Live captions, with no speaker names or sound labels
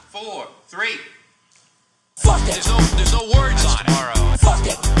4, 3. Fuck it. There's no words on it. Tomorrow. Fuck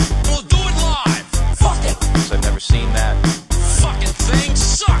it. We'll do it live. Fuck it. Cause I've never seen that. Fucking thing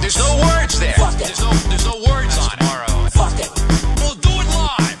sucks. There's no words there. Fuck it. There's no words on it. Tomorrow. Fuck it. We'll do it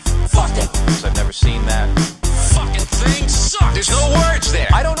live. Fuck it. Cause I've never seen that. Fucking thing sucks. There's no words there.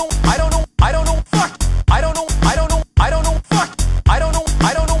 I don't know. Fuck. I don't know. Fuck. I don't know. Fuck. I don't know. Fuck.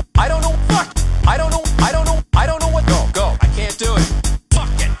 I don't know. Fuck. I don't know. I don't know. Fuck. I don't know what. Go. I can't do it.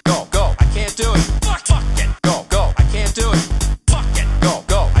 Fuck it. Go. I can't do it. Fuck it. Go. I can't do it. Fuck it.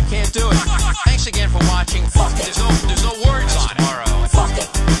 Go. I can't do it. Thanks again for watching. Fuck it. There's no words on it. Tomorrow. Fuck it.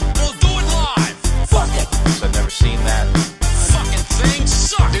 We'll do it live. Fuck it. Cause I've never seen that. Fucking thing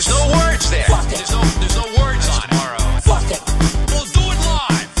sucks. There's no words there. Fuck it. There's no words on it. Tomorrow. Fuck it. We'll do it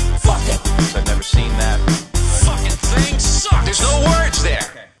live. Fuck it. Cause I've never seen that. Fucking thing sucks. There's no words there.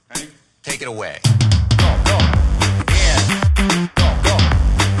 Okay. Ready? Take it away. Go. Yeah. Go.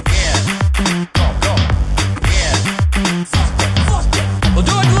 Yeah. Go. Yeah. Fuck it. Fuck it. We'll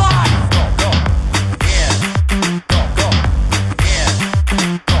do it live. Go. Yeah. Go. Yeah.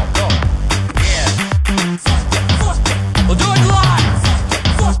 Go. Yeah. Fuck it. Fuck it. We'll do it live.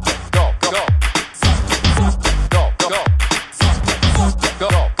 Fuck it. Go. Fuck it. Fuck it. Go. Fuck it. Fuck it.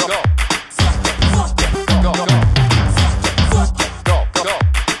 Go. Fuck it.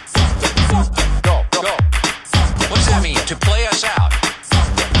 Fuck it. Go. Fuck it. What's that mean? To play us out?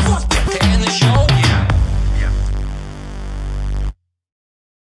 Fuck it. To end the show?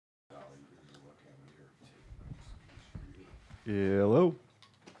 Yeah. Hello.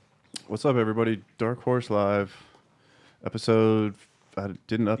 What's up, everybody? Dark Horse Live, episode. I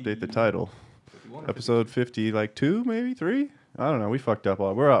didn't update the title. Episode 50, like 2, maybe 3. I don't know. We fucked up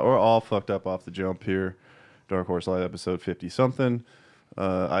all. We're all fucked up off the jump here. Dark Horse Live, episode 50 something.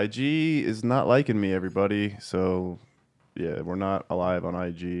 IG is not liking me, everybody. So yeah, we're not alive on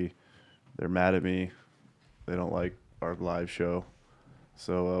IG. They're mad at me. They don't like our live show.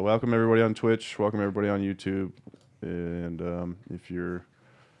 So welcome everybody on Twitch. Welcome everybody on YouTube. And if you're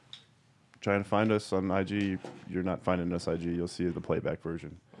trying to find us on IG, you're not finding us IG. You'll see the playback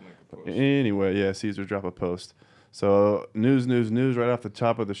version. Anyway, yeah, Caesar drop a post. So news right off the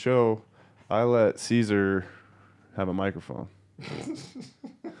top of the show. I let Caesar have a microphone.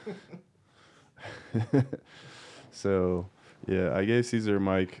 So yeah, I gave Caesar a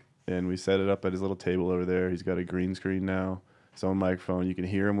mic and we set it up at his little table over there. He's got a green screen now. His own microphone. You can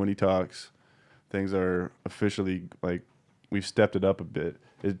hear him when he talks. Things are officially, like, we've stepped it up a bit.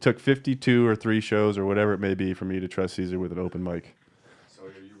 It took 52 or 3 shows or whatever it may be for me to trust Caesar with an open mic. So are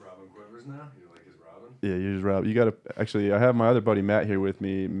you Robin Quivers now? You like his Robin? Yeah, you just Rob. You got to actually. I have my other buddy Matt here with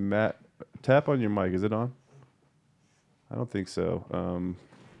me. Matt, tap on your mic. Is it on? I don't think so.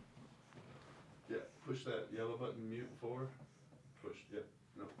 Yeah, push that yellow button. Mute forward. Push. Yep.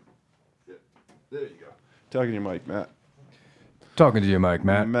 No. Yep. There you go. Talking your mic, Matt. Talking to you, Mike,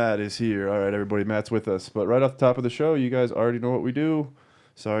 Matt. Matt is here. All right, everybody. Matt's with us. But right off the top of the show, you guys already know what we do.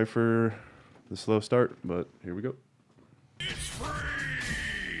 Sorry for the slow start, but here we go.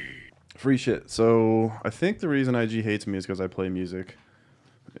 Free shit. So I think the reason IG hates me is because I play music,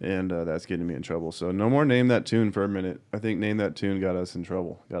 and that's getting me in trouble. So no more Name That Tune for a minute. I think Name That Tune got us in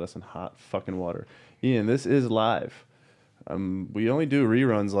trouble. Got us in hot fucking water. Ian, this is live. We only do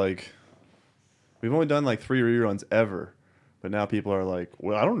reruns we've only done 3 reruns ever. But now people are like,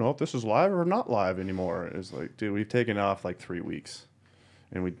 well, I don't know if this is live or not live anymore. It's like, dude, we've taken off 3 weeks.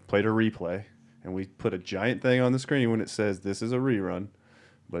 And we played a replay. And we put a giant thing on the screen when it says this is a rerun.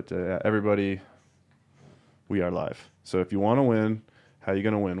 But everybody, we are live. So if you want to win, how you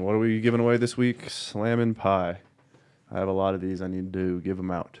going to win? What are we giving away this week? Slammin' Pie. I have a lot of these I need to give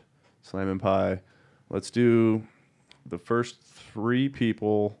them out. Slammin' Pie. Let's do the first 3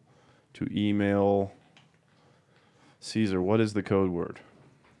 people to email Caesar. What is the code word?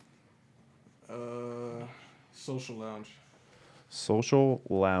 Social Lounge. Social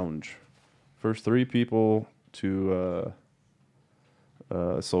Lounge. First 3 people to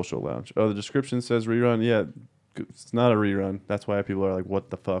Social Lounge. Oh, the description says rerun. Yeah, it's not a rerun. That's why people are like,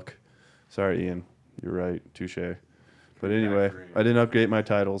 what the fuck? Sorry, Ian. You're right. Touche. But anyway, I didn't update my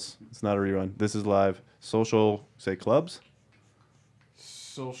titles. It's not a rerun. This is live. Social, say clubs?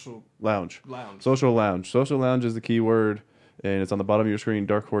 Social Lounge. Lounge. Social Lounge. Social Lounge is the key word, and it's on the bottom of your screen,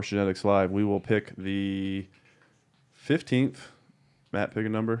 Dark Horse Genetics Live. We will pick the 15th. Matt, pick a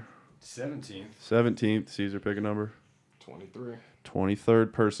number. 17th. 17th. Caesar, pick a number. 23.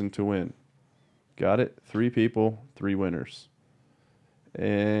 23rd person to win. Got it? 3 people, 3 winners.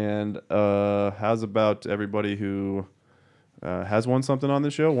 And how's about everybody who has won something on the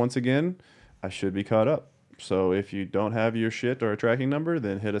show? Once again, I should be caught up. So if you don't have your shit or a tracking number,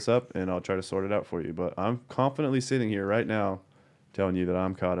 then hit us up and I'll try to sort it out for you. But I'm confidently sitting here right now telling you that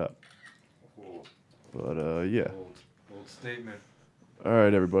I'm caught up. But yeah. Bold statement. All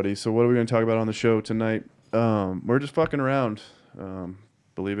right, everybody. So what are we going to talk about on the show tonight? We're just fucking around.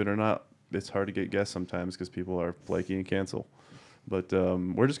 Believe it or not, it's hard to get guests sometimes because people are flaky and cancel. But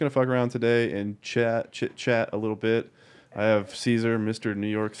we're just going to fuck around today and chit-chat a little bit. I have Caesar, Mr. New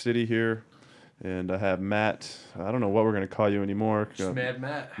York City here. And I have Matt. I don't know what we're going to call you anymore. Just Mad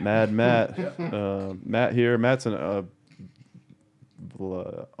Matt. Mad Matt. Matt here. Matt's an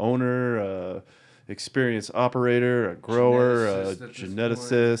owner, experienced operator, a grower, a Geneticist at this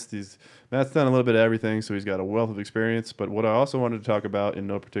geneticist. Matt's done a little bit of everything, so he's got a wealth of experience. But what I also wanted to talk about in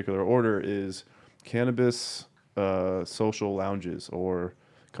no particular order is cannabis social lounges or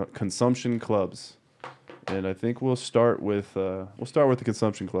consumption clubs. And I think we'll start with the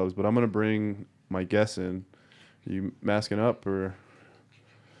consumption clubs. But I'm going to bring my guests in. Are you masking up or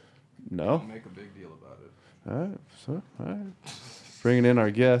no? Don't make a big deal about it. All right. Bringing in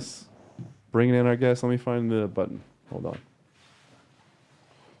our guests. Let me find the button. Hold on.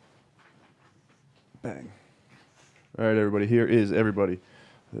 Bang. All right, everybody. Here is everybody.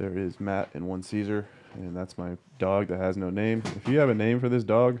 There is Matt and one Caesar, and that's my dog that has no name. If you have a name for this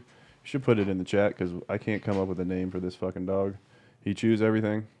dog, you should put it in the chat because I can't come up with a name for this fucking dog. He chews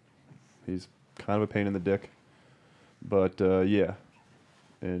everything. He's kind of a pain in the dick. But, yeah.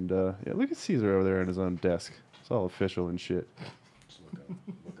 And, yeah, look at Caesar over there on his own desk. It's all official and shit.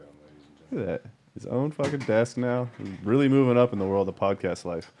 Look at that. His own fucking desk now. He's really moving up in the world of podcast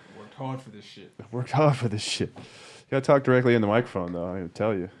life. Worked hard for this shit. Worked hard for this shit. You gotta talk directly in the microphone, though. I'm gonna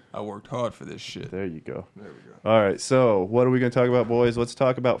tell you. I worked hard for this shit. There you go. There we go. All right, so what are we going to talk about, boys? Let's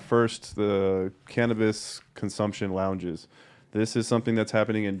talk about first the cannabis consumption lounges. This is something that's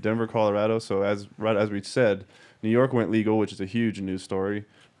happening in Denver, Colorado. So as we said, New York went legal, which is a huge news story.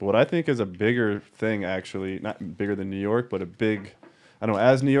 But what I think is a bigger thing, actually, not bigger than New York, but a big, I don't know,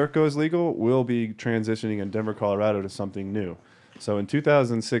 as New York goes legal, we'll be transitioning in Denver, Colorado to something new. So in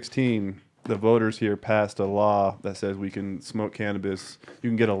 2016, the voters here passed a law that says we can smoke cannabis. You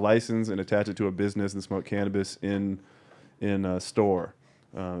can get a license and attach it to a business and smoke cannabis in a store.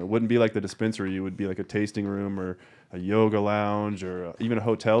 It wouldn't be like the dispensary. It would be like a tasting room or a yoga lounge or even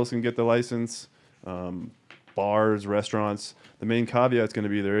hotels can get the license. Bars, restaurants. The main caveat is going to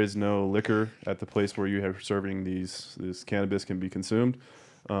be there is no liquor at the place where you have serving this cannabis can be consumed.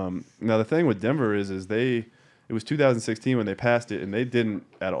 Now the thing with Denver is it was 2016 when they passed it, and they didn't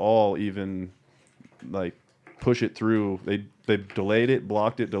at all even like push it through. They delayed it,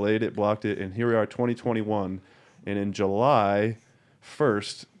 blocked it, delayed it, blocked it, and here we are, 2021, and in July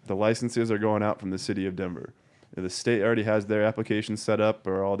 1st, the licenses are going out from the city of Denver. The state already has their application set up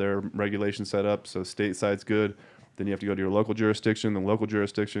or all their regulations set up, so state side's good. Then you have to go to your local jurisdiction. The local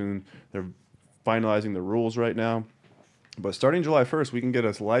jurisdiction, they're finalizing the rules right now. But starting July 1st, we can get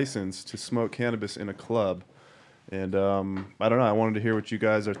us licensed to smoke cannabis in a club. And I don't know. I wanted to hear what you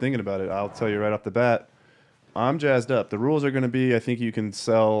guys are thinking about it. I'll tell you right off the bat, I'm jazzed up. The rules are going to be, I think you can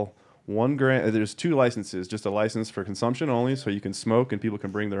sell 1 gram. There's 2 licenses, just a license for consumption only, so you can smoke and people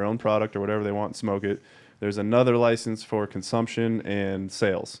can bring their own product or whatever they want and smoke it. There's another license for consumption and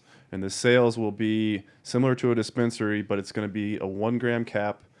sales. And the sales will be similar to a dispensary, but it's going to be a 1 gram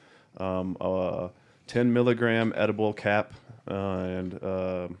cap, a 10 milligram edible cap, and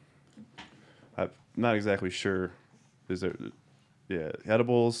I'm not exactly sure. Is there, yeah,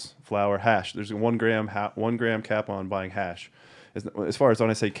 edibles, flour, hash. There's a 1 gram cap on buying hash. As far as when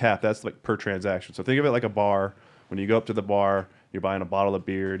I say cap, that's like per transaction. So think of it like a bar. When you go up to the bar, you're buying a bottle of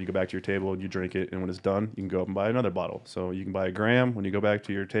beer, you go back to your table and you drink it, and when it's done, you can go up and buy another bottle. So you can buy a gram when you go back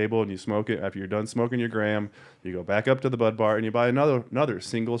to your table and you smoke it. After you're done smoking your gram, you go back up to the bud bar and you buy another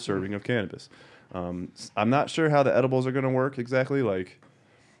single serving of cannabis. I'm not sure how the edibles are going to work exactly. Like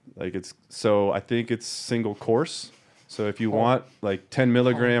it's, so I think it's single course. So if you want like 10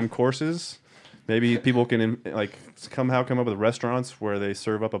 milligram courses, maybe people can like somehow come up with restaurants where they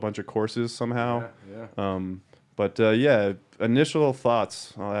serve up a bunch of courses somehow. Yeah. But yeah, initial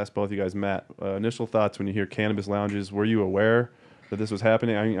thoughts. I'll ask both you guys, Matt. Initial thoughts when you hear cannabis lounges. Were you aware that this was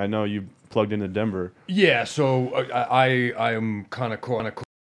happening? I know you plugged into Denver. Yeah, so I am kind of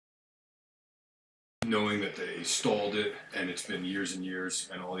knowing that they stalled it, and it's been years and years,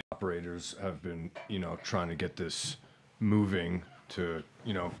 and all the operators have been, trying to get this moving to,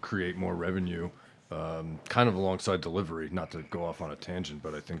 create more revenue, kind of alongside delivery. Not to go off on a tangent,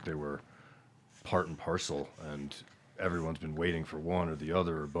 but I think they were part and parcel, and everyone's been waiting for one or the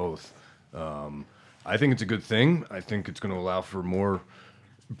other or both. I think it's a good thing. I think it's going to allow for more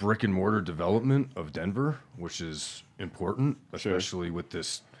brick and mortar development of Denver, which is important, especially with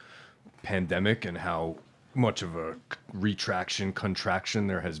this pandemic and how much of a contraction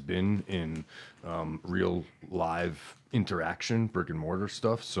there has been in real live interaction, brick and mortar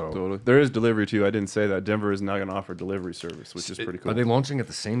stuff. So Totally. There is delivery too. I didn't say that. Denver is now going to offer delivery service, which is pretty cool. Are they launching at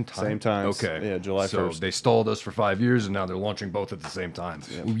the same time? Same time. Okay. Yeah, July 1st. So they stalled us for 5 years, and now they're launching both at the same time.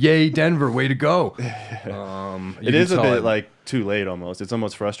 Yay, Denver! Way to go. It is a bit like too late almost. It's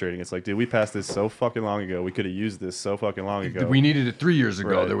almost frustrating. It's like, dude, we passed this so fucking long ago. We could have used this so fucking long ago. We needed it 3 years ago.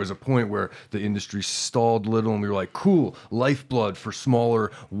 Right. There was a point where the industry stalled a little, and we were like, "Cool, lifeblood for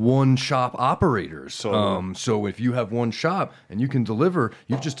smaller one-shop operators." Totally. So if you have one shop and you can deliver,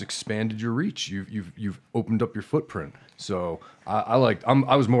 you've just expanded your reach. You've opened up your footprint. So I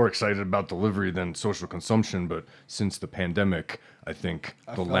was more excited about delivery than social consumption, but since the pandemic, I think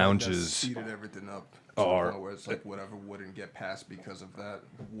I the felt like that lounges speeded everything up. To are- the point where it's like whatever wouldn't get passed because of that,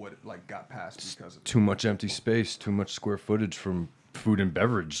 what like got passed because of too much empty space, too much square footage from food and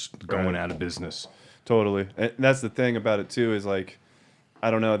beverage going Right. out of business. Totally. And that's the thing about it too is like, I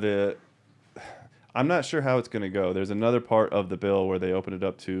don't know, I'm not sure how it's going to go. There's another part of the bill where they open it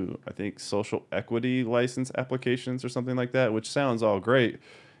up to, I think, social equity license applications or something like that, which sounds all great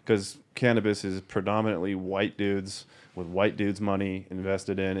because cannabis is predominantly white dudes with white dudes' money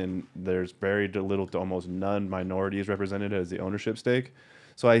invested in, and there's very little to almost none minorities represented as the ownership stake.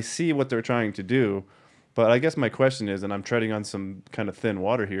 So I see what they're trying to do, but I guess my question is, and I'm treading on some kind of thin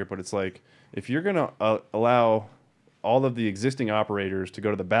water here, but it's like, if you're going to allow all of the existing operators to go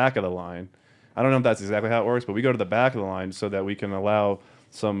to the back of the line, I don't know if that's exactly how it works, but we go to the back of the line so that we can allow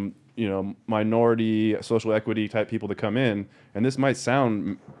some, minority social equity type people to come in. And this might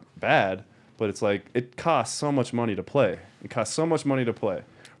sound bad, but it's like, it costs so much money to play. It costs so much money to play.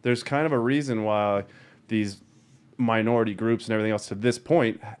 There's kind of a reason why these minority groups and everything else to this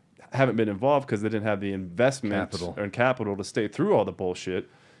point haven't been involved, because they didn't have the investment and capital to stay through all the bullshit.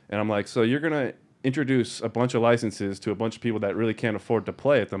 And I'm like, so you're going to introduce a bunch of licenses to a bunch of people that really can't afford to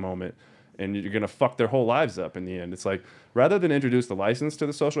play at the moment, and you're going to fuck their whole lives up in the end. It's like, rather than introduce the license to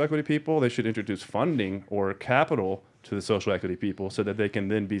the social equity people, they should introduce funding or capital to the social equity people so that they can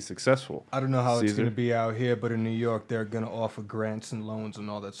then be successful. I don't know how it's Caesar? going to be out here, but in New York, they're going to offer grants and loans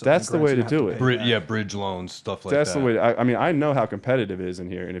and all that stuff. That's and the way grants to you do have it. pay back. Bridge loans, stuff like That's that. the way. I mean, I know how competitive it is in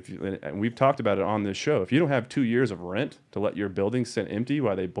here, and we've talked about it on this show. If you don't have 2 years of rent to let your building sit empty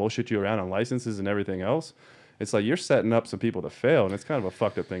while they bullshit you around on licenses and everything else, it's like you're setting up some people to fail, and it's kind of a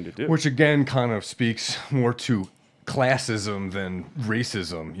fucked up thing to do. Which again kind of speaks more to classism than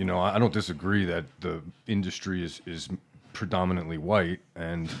racism. I don't disagree that the industry is predominantly white,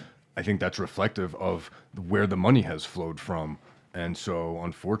 and I think that's reflective of where the money has flowed from. And so,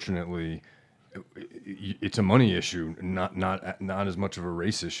 unfortunately, it's a money issue, not as much of a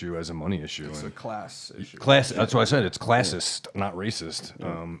race issue as a money issue. It's a And class issue. that's why I said it's classist, not racist.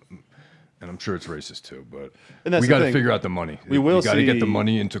 And I'm sure it's racist too, but And that's we the got to thing. figure out the money. We will You got to get the see-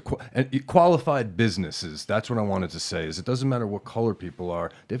 money into qualified businesses. That's what I wanted to say. Is it doesn't matter what color people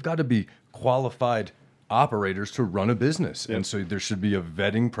are; they've got to be qualified operators to run a business. And so there should be a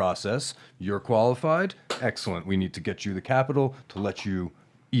vetting process. You're qualified, excellent. We need to get you the capital to let you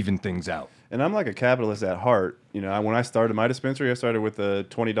even things out. And I'm like a capitalist at heart. When I started my dispensary, I started with a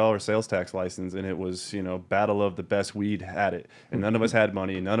 $20 sales tax license, and it was, battle of the best weed had it. And none of us had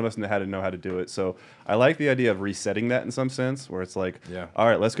money, and none of us had to know how to do it. So I like the idea of resetting that in some sense, where it's like, Yeah. all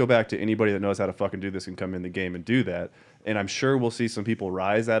right, let's go back to anybody that knows how to fucking do this and come in the game and do that. And I'm sure we'll see some people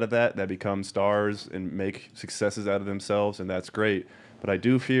rise out of that become stars and make successes out of themselves, and that's great. But I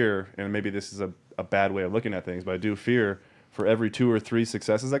do fear, and maybe this is a bad way of looking at things, but I do fear for every 2 or 3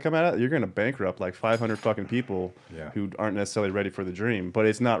 successes that come out of it, you're going to bankrupt like 500 fucking people who aren't necessarily ready for the dream. But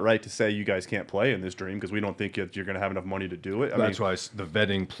it's not right to say you guys can't play in this dream because we don't think you're going to have enough money to do it. That's why the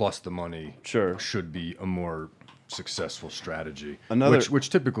vetting plus the money Sure. should be a more successful strategy. Another- which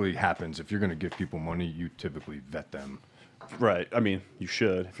typically happens. If you're going to give people money, you typically vet them. Right. I mean, you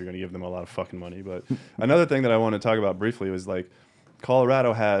should if you're going to give them a lot of fucking money. But another thing that I want to talk about briefly was like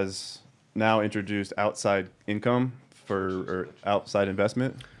Colorado has now introduced outside income or outside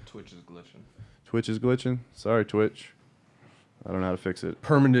investment. Twitch is glitching. Twitch is glitching. Sorry, Twitch. I don't know how to fix it.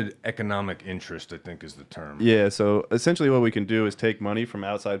 Permanent economic interest, I think, is the term. Yeah, so essentially what we can do is take money from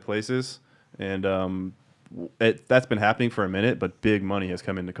outside places, and that's been happening for a minute, but big money has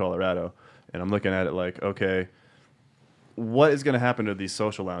come into Colorado. And I'm looking at it like, okay, what is going to happen to these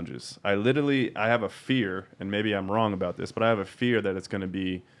social lounges? I have a fear, and maybe I'm wrong about this, but I have a fear that it's going to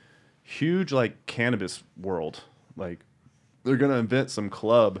be huge like cannabis world. Like they're going to invent some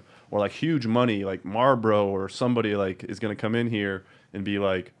club or like huge money like Marlboro or somebody like is going to come in here and be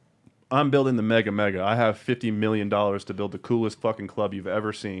like, I'm building the mega. I have $50 million to build the coolest fucking club you've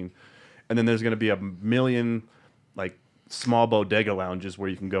ever seen. And then there's going to be a million like small bodega lounges where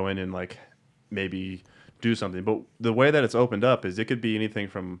you can go in and like maybe do something. But the way that it's opened up is it could be anything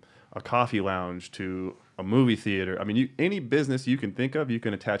from a coffee lounge to a movie theater. I mean, any business you can think of, you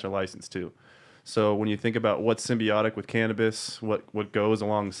can attach a license to. So when you think about what's symbiotic with cannabis, what goes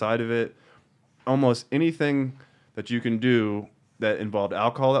alongside of it, almost anything that you can do that involved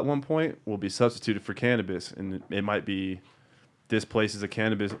alcohol at one point will be substituted for cannabis, and it might be this place is a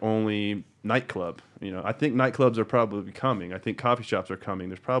cannabis only nightclub. You know, I think nightclubs are probably coming. I think coffee shops are coming.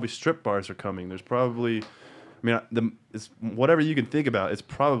 There's probably strip bars are coming. There's probably, I mean, it's whatever you can think about, it's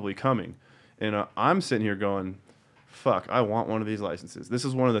probably coming. And I'm sitting here going, fuck, I want one of these licenses. This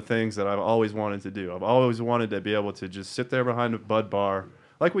is one of the things that I've always wanted to do. I've always wanted to be able to just sit there behind a bud bar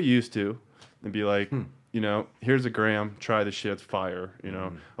like we used to and be like, you know, here's a gram, try the shit, fire. You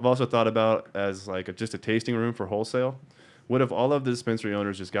know, I've also thought about as like just a tasting room for wholesale. What if all of the dispensary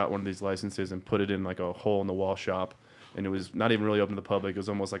owners just got one of these licenses and put it in like a hole in the wall shop, and it was not even really open to the public? It was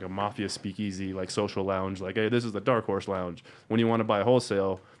almost like a mafia speakeasy, like social lounge. Like, hey, this is the Dark Horse Lounge. When you want to buy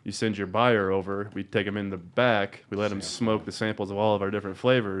wholesale, you send your buyer over. We take him in the back. We let him smoke the samples of all of our different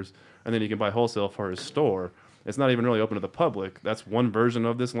flavors, and then he can buy wholesale for his store. It's not even really open to the public. That's one version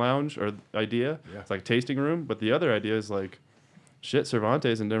of this lounge or idea. Yeah. It's like a tasting room. But the other idea is like, shit,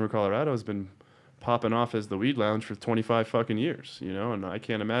 Cervantes in Denver, Colorado has been popping off as the weed lounge for 25 fucking years, you know? And I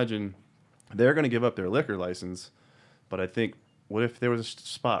can't imagine they're going to give up their liquor license. But I think, what if there was a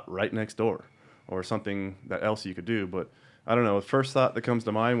spot right next door or something that else you could do? But I don't know. The first thought that comes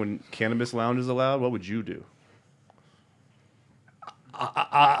to mind when cannabis lounge is allowed, what would you do?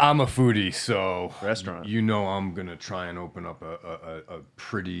 I'm a foodie, so Restaurant. You know, I'm gonna try and open up a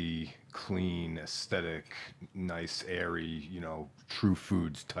pretty clean, aesthetic, nice, airy, you know, True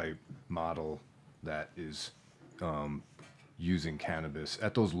Foods type model that is using cannabis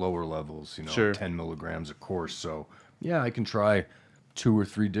at those lower levels. You know, Sure. 10 milligrams a course. So yeah, I can try 2 or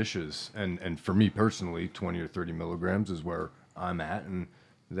 3 dishes, and for me personally, 20 or 30 milligrams is where I'm at, and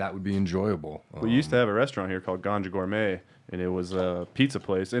that would be enjoyable. We used to have a restaurant here called Ganja Gourmet, and it was a pizza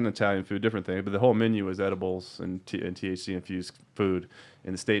place and Italian food, different thing. But the whole menu was edibles and THC-infused food.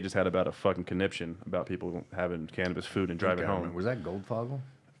 And the state just had about a fucking conniption about people having cannabis food and driving home. Was that Goldfoggle?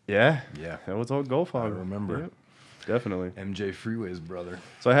 Yeah. Yeah. That was old Goldfoggle. I remember. Yep. Definitely. MJ Freeway's brother.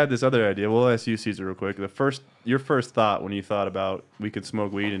 So I had this other idea. We'll ask you, Caesar, real quick. Your first thought when you thought about we could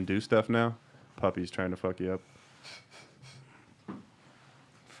smoke weed and do stuff now? Puppy's trying to fuck you up.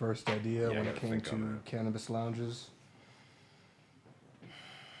 First idea when I it gotta came think to on that. cannabis lounges.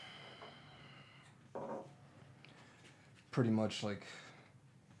 Pretty much like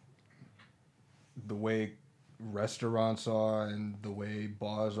the way restaurants are and the way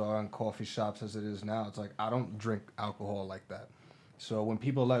bars are and coffee shops as it is now. It's like I don't drink alcohol like that. So when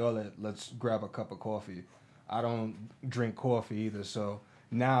people are like, oh, let's grab a cup of coffee, I don't drink coffee either. So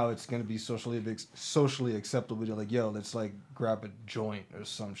now it's gonna be socially acceptable to like, yo, let's like grab a joint or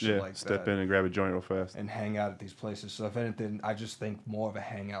some shit Yeah, like step that in and grab a joint real fast. and hang out at these places. So if anything, I just think more of a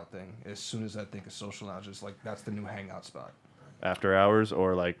hangout thing. As soon as I think of social lounges, like that's the new hangout spot. After hours,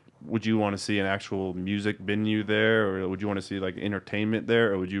 or like, would you want to see an actual music venue there, or would you want to see like entertainment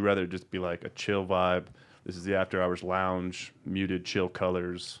there, or would you rather just be like a chill vibe? This is the after hours lounge, muted, chill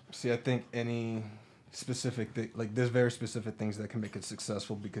colors. See, I think any specific thing, like there's very specific things that can make it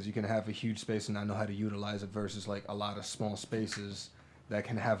successful because you can have a huge space and not know how to utilize it versus like a lot of small spaces that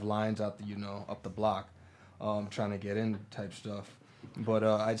can have lines out the, you know, up the block, trying to get in type stuff. But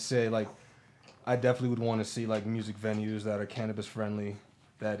I'd say like I definitely would want to see like music venues that are cannabis friendly,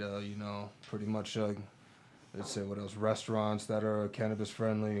 that you know, pretty much let's say what else, restaurants that are cannabis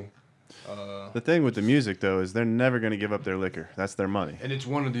friendly. The thing with the music though is they're never going to give up their liquor. That's their money. And it's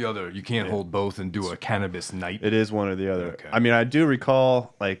one or the other. You can't hold both and do a cannabis night. It is one or the other. Okay. I mean, I do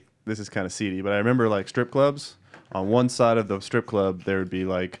recall, like, this is kind of seedy, but I remember like strip clubs. On one side of the strip club, there would be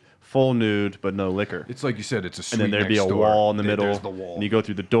like full nude but no liquor. It's like you said, it's a suite And then there'd be next a door. wall in the There's middle, the wall. and you go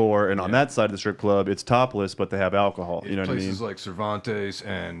through the door, and on that side of the strip club, it's topless, but they have alcohol. You know what I mean? Places like Cervantes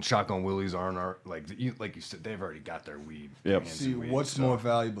and Shotgun Willie's aren't like you said, they've already got their weed. Yep. cans See, and weed, what's so- more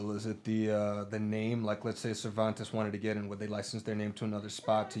valuable? Is it the name? Like, let's say Cervantes wanted to get in, would they license their name to another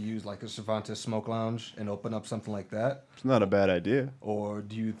spot to use like a Cervantes smoke lounge and open up something like that? It's not a bad idea. Or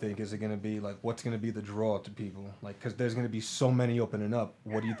do you think, is it going to be like, what's going to be the draw to people? Like, because there's going to be so many opening up.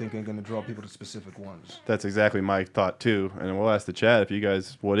 What do you think are going to draw people to specific ones? That's exactly my thought too. And we'll ask the chat if you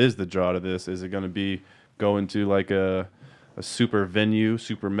guys, what is the draw to this? Is it going to be going to like a super venue,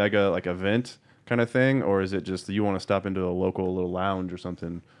 super mega like event, kind of thing, or is it just that you want to stop into a local little lounge or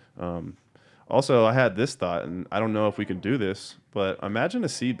something? Also, I had this thought, and I don't know if we can do this, but imagine a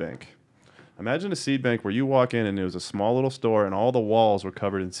seed bank. Imagine a seed bank where you walk in and it was a small little store and all the walls were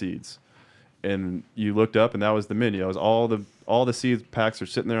covered in seeds. And you looked up and that was the menu. It was all the seed packs are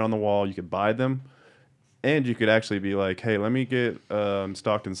sitting there on the wall. You could buy them, and you could actually be like, hey, let me get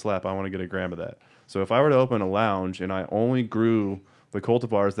Stockton Slap. I want to get a gram of that. So if I were to open a lounge and I only grew the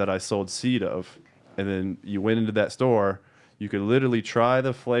cultivars that I sold seed of, and then you went into that store, you could literally try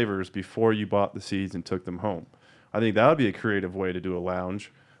the flavors before you bought the seeds and took them home. I think that would be a creative way to do a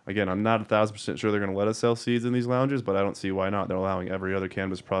lounge. Again, I'm not 1,000% sure they're going to let us sell seeds in these lounges, but I don't see why not. They're allowing every other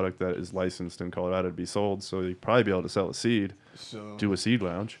cannabis product that is licensed in Colorado to be sold, so you'd probably be able to sell a seed, So do a seed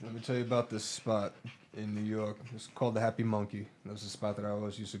lounge. let me tell you about this spot in New York. It's called the Happy Monkey. That was a spot that I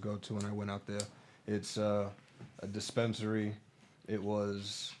always used to go to when I went out there. It's a dispensary. It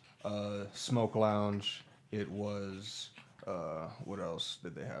was a smoke lounge. It was what else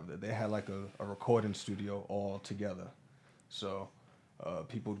did they have there? They had like a recording studio all together. So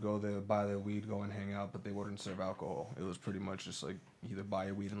people would go there, buy their weed, go and hang out, but they wouldn't serve alcohol. It was pretty much just like either buy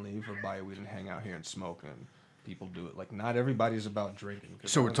your weed and leave or buy your weed and hang out here and smoke. And people do it. Like, not everybody's about drinking.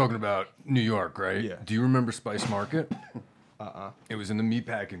 So we're talking about New York, right? Yeah. Do you remember Spice Market? It was in the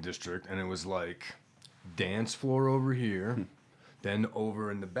meatpacking district, and it was like dance floor over here. Then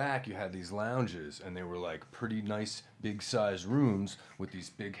over in the back, you had these lounges, and they were like pretty nice, big-sized rooms with these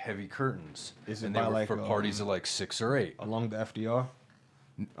big, heavy curtains. Is it and they by, were like, for parties of like 6 or 8. Along the FDR?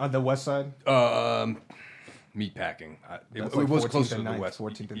 On the west side? Meatpacking. It That's was like 14th closer to and the 9th, west.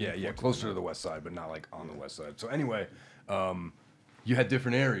 14th and Yeah, 9th, yeah, 14th closer to and the west side, but not like on the west side. So anyway, you had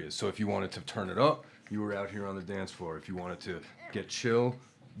different areas. So if you wanted to turn it up, you were out here on the dance floor. If you wanted to get chill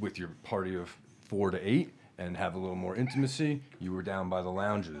with your party of 4 to 8 and have a little more intimacy, you were down by the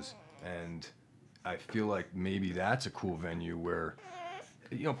lounges. And I feel like maybe that's a cool venue where,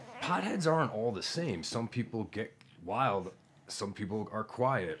 you know, potheads aren't all the same. Some people get wild. Some people are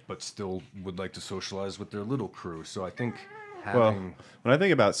quiet, but still would like to socialize with their little crew. So I think having... Well, when I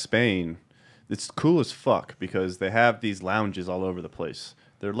think about Spain, it's cool as fuck because they have these lounges all over the place.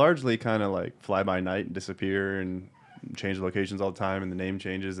 They're largely kind of like fly by night and disappear and change locations all the time, and the name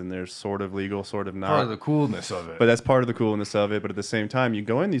changes, and they're sort of legal, sort of not. part of the coolness of it. But that's part of the coolness of it. But at the same time, you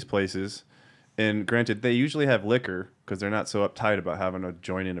go in these places, and granted, they usually have liquor because they're not so uptight about having a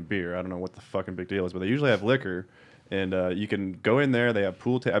joint in a beer. I don't know what the fucking big deal is, but they usually have liquor. And you can go in there. They have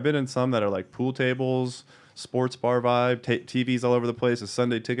pool. I've been in some that are like pool tables, sports bar vibe, TVs all over the place, a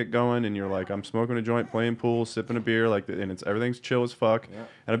Sunday ticket going, and you're like, I'm smoking a joint, playing pool, sipping a beer, like, and it's everything's chill as fuck. Yeah.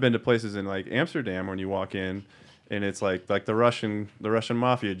 And I've been to places in like Amsterdam when you walk in, and it's like the Russian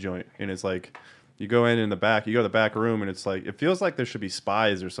mafia joint, and it's like. You go in the back, you go to the back room, and it's like, it feels like there should be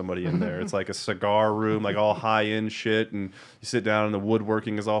spies or somebody in there. It's like a cigar room, like all high-end shit, and you sit down, and the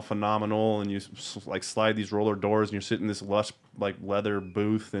woodworking is all phenomenal, and you like slide these roller doors, and you're sitting in this lush, like, leather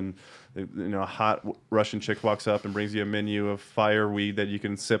booth, and, you know, a hot Russian chick walks up and brings you a menu of fire weed that you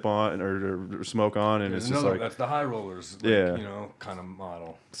can sip on or smoke on, and There's it's just another, like... that's the high rollers, like, Yeah. you know, kind of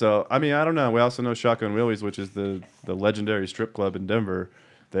model. So, I mean, I don't know. We also know Shotgun Willie's, which is the legendary strip club in Denver.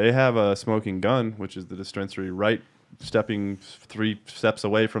 They have a Smoking Gun, which is the dispensary stepping 3 steps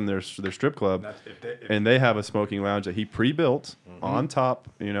away from their strip club, and they have a smoking lounge that he pre-built on top,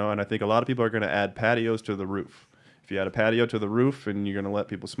 you know. And I think a lot of people are going to add patios to the roof. If you add a patio to the roof, and you're going to let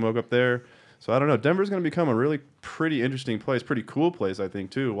people smoke up there, so I don't know. Denver's going to become a really pretty interesting place, pretty cool place, I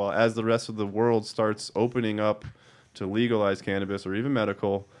think, too. While as the rest of the world starts opening up to legalize cannabis or even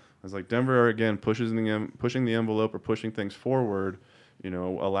medical, it's like Denver again pushing the envelope or pushing things forward. You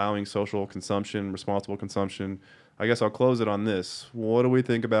know, allowing social consumption, responsible consumption. I guess I'll close it on this. What do we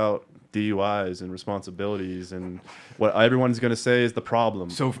think about DUIs and responsibilities and what everyone's going to say is the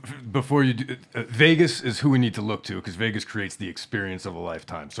problem? So before you do, Vegas is who we need to look to because Vegas creates the experience of a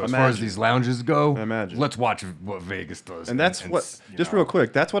lifetime. So as far as these lounges go, let's watch what Vegas does. And that's real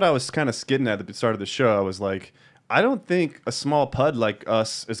quick, that's what I was kind of skidding at the start of the show. I was like, I don't think a small pud like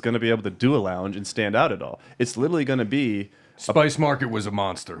us is going to be able to do a lounge and stand out at all. It's literally going to be... Spice Market was a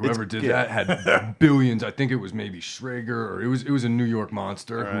monster. Whoever did that had billions. I think it was maybe Schrager, or it was a New York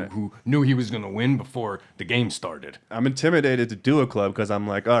monster who knew he was going to win before the game started. I'm intimidated to do a club because I'm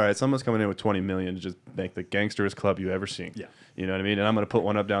like, all right, someone's coming in with 20 million to just make the gangsterest club you ever seen. Yeah, you know what I mean. And I'm going to put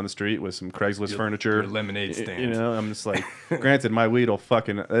one up down the street with some Craigslist furniture, your lemonade stand. You know, I'm just like, granted, my weed will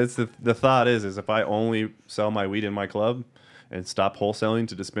fucking. It's the thought is if I only sell my weed in my club, and stop wholesaling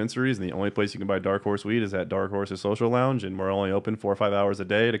to dispensaries. And the only place you can buy Dark Horse weed is at Dark Horse's Social Lounge, and we're only open 4 or 5 hours a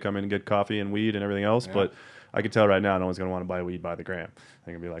day to come in and get coffee and weed and everything else. But I can tell right now, no one's gonna want to buy weed by the gram.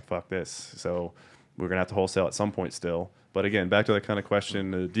 They're gonna be like, "Fuck this." So we're gonna have to wholesale at some point still. But again, back to that kind of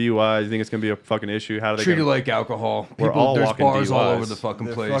question: the DUI. You think it's gonna be a fucking issue? How do they Treat it gonna- like alcohol. We're all there's walking bars all DUIs. over the fucking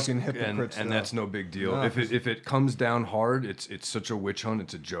They're place, fucking hypocrites and now. that's no big deal. No, If it comes down hard, it's such a witch hunt.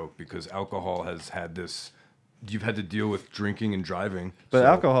 It's a joke because alcohol has had this. You've had to deal with drinking and driving. But so-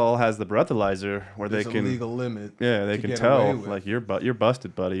 alcohol has the breathalyzer where There's they a can. legal limit. Yeah, they to can get tell away with. like you're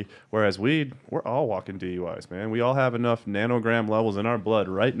busted, buddy. Whereas weed, we're all walking DUIs, man. We all have enough nanogram levels in our blood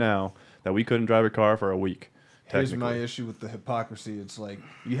right now that we couldn't drive a car for a week. Here's my technically. issue with the hypocrisy. It's like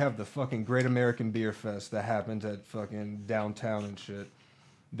you have the fucking Great American Beer Fest that happens at fucking downtown and shit.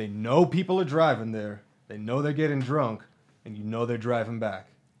 They know people are driving there. They know they're getting drunk, and you know they're driving back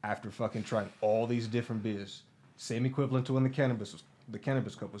after fucking trying all these different beers. Same equivalent to when the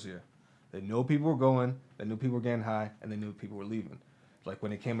cannabis cup was here. They know people were going, they knew people were getting high, and they knew people were leaving. Like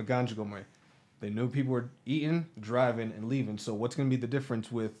when it came to Ganja Gourmet. They knew people were eating, driving, and leaving. So what's going to be the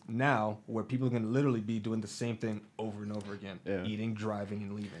difference with now where people are going to literally be doing the same thing over and over again? Yeah. Eating, driving,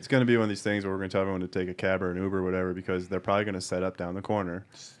 and leaving. It's going to be one of these things where we're going to tell everyone to take a cab or an Uber or whatever because they're probably going to set up down the corner,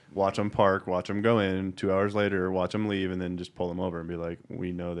 watch them park, watch them go in, 2 hours later, watch them leave, and then just pull them over and be like,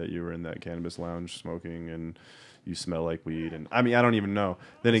 we know that you were in that cannabis lounge smoking and you smell like weed. And I mean, I don't even know.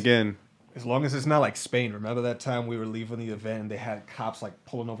 Then again, As long as it's not like Spain. Remember that time we were leaving the event and they had cops like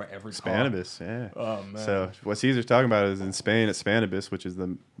pulling over every car? Spanibus, yeah. Oh, man. So what Caesar's talking about is in Spain at Spanibus, which is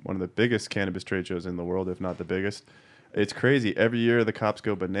one of the biggest cannabis trade shows in the world, if not the biggest. It's crazy. Every year the cops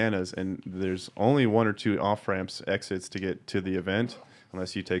go bananas, and there's only 1 or 2 off ramps exits to get to the event,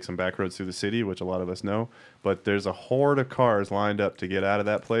 unless you take some back roads through the city, which a lot of us know. But there's a horde of cars lined up to get out of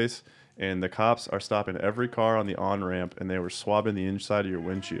that place, and the cops are stopping every car on the on ramp, and they were swabbing the inside of your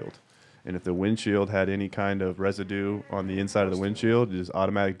windshield. And if the windshield had any kind of residue on the inside of the windshield, it is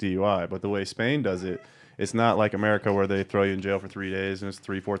automatic DUI. But the way Spain does it, it's not like America where they throw you in jail for 3 days and it's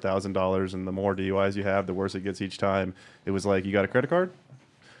 $3,000-$4,000, and the more DUIs you have, the worse it gets each time. It was like, you got a credit card?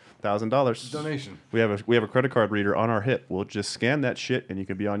 $1,000 Donation. We have a credit card reader on our hip. We'll just scan that shit and you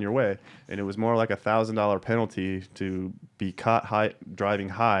can be on your way. And it was more like $1,000 penalty to be caught driving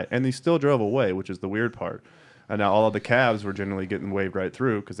high, and they still drove away, which is the weird part. And now all of the cabs were generally getting waved right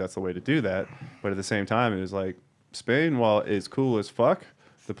through because that's the way to do that. But at the same time, it was like Spain, while it's cool as fuck,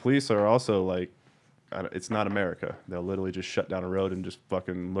 the police are also like, it's not America. They'll literally just shut down a road and just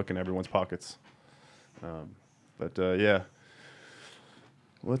fucking look in everyone's pockets. Yeah.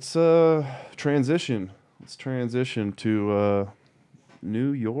 Let's transition. Let's transition to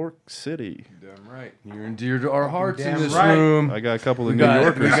New York City. Damn right. You're endear to our hearts in Damn this right. room. I got a couple of We New got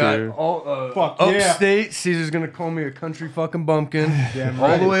Yorkers here. all Fuck yeah. upstate. Caesar's gonna call me a country fucking bumpkin. Damn all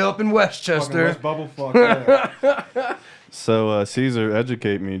the right. way up in Fucking Westchester. West Bubble fuck. Yeah. So Caesar,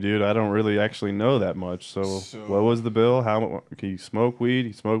 educate me, dude. I don't really actually know that much. So what was the bill? How can you smoke weed?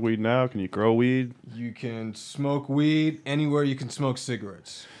 You smoke weed now? Can you grow weed? You can smoke weed anywhere you can smoke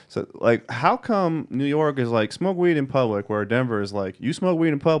cigarettes. So like, how come New York is like smoke weed in public, where Denver is like you smoke weed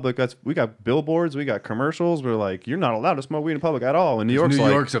in public? We got billboards, we got commercials. We're like you're not allowed to smoke weed in public at all. And New York's New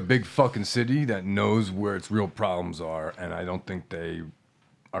like, York's a big fucking city that knows where its real problems are, and I don't think they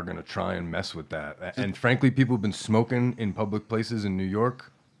are gonna try and mess with that. And frankly, people have been smoking in public places in New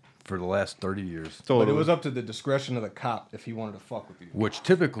York for the last 30 years. But it was up to the discretion of the cop if he wanted to fuck with you. Which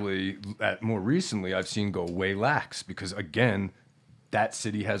typically, more recently, I've seen go way lax because, again, that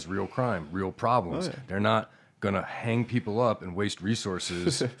city has real crime, real problems. Oh, yeah. They're not going to hang people up and waste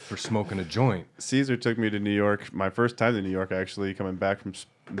resources for smoking a joint. Caesar took me to New York, my first time to New York, actually, coming back from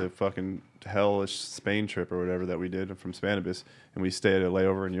the fucking hellish Spain trip or whatever that we did from Spanibus. And we stayed at a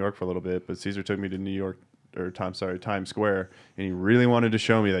layover in New York for a little bit. But Caesar took me to New York, Times Square, and he really wanted to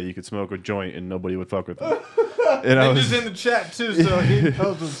show me that you could smoke a joint and nobody would fuck with him. And I was in the chat too, so he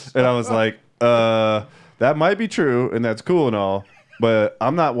knows us. and I was like, that might be true, and that's cool and all, but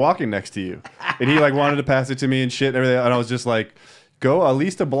I'm not walking next to you. And he like wanted to pass it to me and shit and everything, and I was just like, go at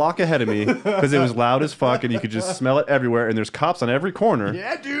least a block ahead of me, because it was loud as fuck and you could just smell it everywhere, and there's cops on every corner.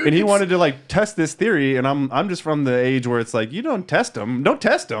 Yeah, dude, And he it's- wanted to like test this theory, and I'm just from the age where it's like, you don't test them.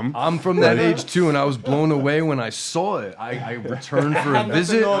 I'm from that age too, and I was blown away when I saw it. I returned for a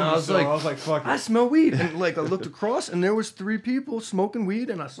visit, and I was like, fuck I it. smell weed. And like I looked across, and there was 3 people smoking weed,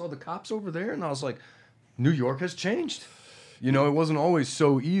 and I saw the cops over there, and I was like, New York has changed. You know, it wasn't always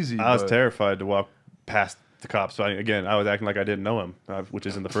so easy. I was but- terrified to walk past the cops. So I was acting like I didn't know him, which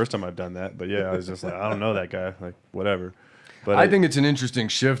isn't the first time I've done that. But yeah, I was just like, I don't know that guy. Like, whatever. But I think it's an interesting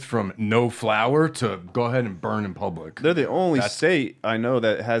shift from no flower to go ahead and burn in public. they're the only state I know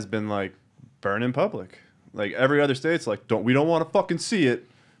that has been like burn in public. Like every other state's like, we don't want to fucking see it,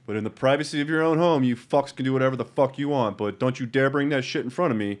 but in the privacy of your own home, you fucks can do whatever the fuck you want, but don't you dare bring that shit in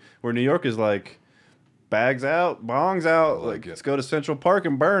front of me. Where New York is like, bags out, bongs out, like let's go to Central Park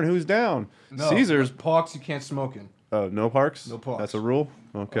and burn. Who's down? No, Caesars. parks you can't smoke in. Oh, no parks. No parks. That's a rule.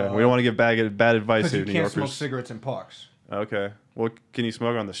 Okay, we don't want to give bad advice Because to you New can't Yorkers. smoke cigarettes in parks. Okay. Well, can you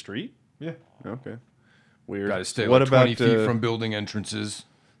smoke on the street? Yeah. Okay. Weird. Got to stay What like about 20 feet from building entrances,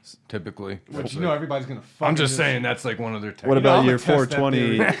 typically. But That's you know like- everybody's gonna fucking I'm just saying that's like one of their. What know, about I'm your gonna test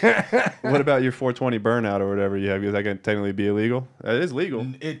that 420? What about your 420 burnout or whatever you have? Is that going to technically be illegal? It is legal.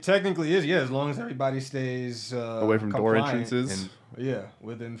 It technically is, yeah, as long as everybody stays Away from door compliant. entrances. Yeah,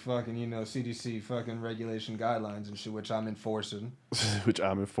 within fucking, CDC fucking regulation guidelines and shit, which I'm enforcing. Which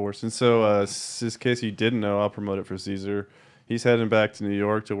I'm enforcing. So, just in case you didn't know, I'll promote it for Caesar. He's heading back to New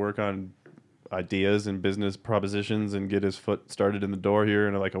York to work on ideas and business propositions and get his foot started in the door here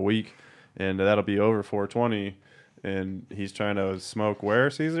in like a week. And that'll be over 420. And he's trying to smoke where,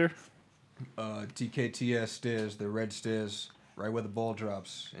 Caesar? TKTS stairs, the red stairs, right where the ball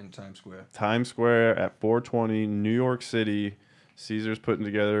drops in Times Square. Times Square at 420, New York City. Caesar's putting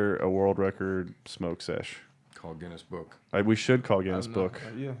together a world record smoke sesh. Call Guinness Book. We should call Guinness I don't know. Book.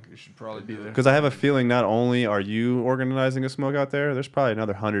 Yeah, you should probably be there. Because I have a feeling not only are you organizing a smoke out there, there's probably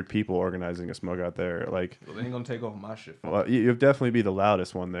another 100 people organizing a smoke out there. Like, Well, they ain't gonna take over my shit. well, you'll definitely be the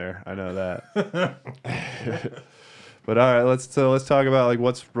loudest one there. I know that. But all right, let's talk about like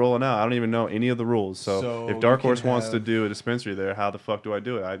what's rolling out. I don't even know any of the rules. So So if Dark we Horse can wants to have- do a dispensary there, how the fuck do I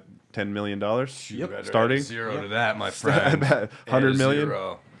do it? $10 million You better starting. add zero to that, my I friend. bet. Add 100 a million?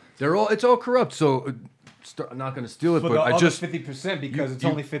 zero. It's all corrupt. So I'm not going to steal it, For but the I other just 50% because it's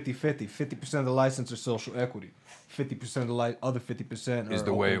only 50-50. 50% of the license are social equity. 50% of the other 50% Is are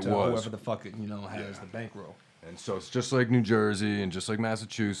the way open it to was. whoever the fuck has the bankroll. and so it's just like New Jersey and just like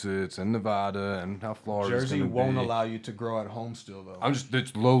Massachusetts and Nevada and how Florida's Jersey gonna won't be. allow you to grow at home still though.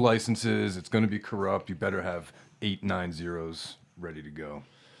 It's low licenses. It's going to be corrupt. You better have 8, 9 zeros ready to go.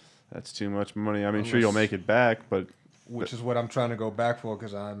 That's too much money. I mean, sure you'll make it back, but Which is what I'm trying to go back for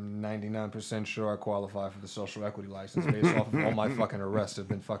because I'm 99% sure I qualify for the social equity license based off of all my fucking arrests have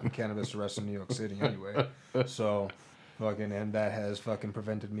been fucking cannabis arrests in New York City anyway. So, fucking, and that has fucking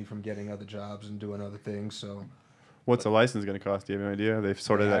prevented me from getting other jobs and doing other things. So, what's a license going to cost? Do you have any idea? They've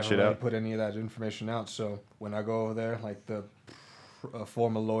sorted I that haven't shit really out. put any of that information out. So when I go over there, like the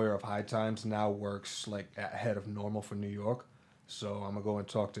former lawyer of High Times now works like at head of Normal for New York. So I'm gonna go and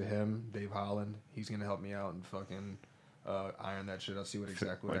talk to him, Dave Holland. He's gonna help me out and fucking iron that shit. I'll see what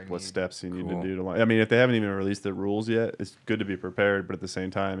exactly Like I what need. steps you need Cool. to do to. I mean, if they haven't even released the rules yet, it's good to be prepared. But at the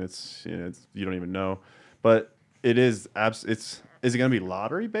same time, it's you don't even know. But it is Is it going to be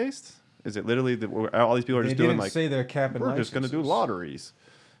lottery based? Is it literally all these people are They just didn't doing like say they're capping we're just going to do licenses. lotteries?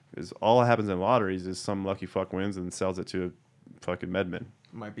 Because all that happens in lotteries is some lucky fuck wins and sells it to a fucking medman.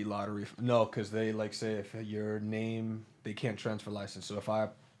 Might be lottery. No, because they like say if your name, they can't transfer license. So if I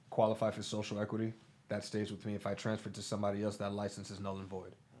qualify for social equity, that stays with me. If I transfer to somebody else, that license is null and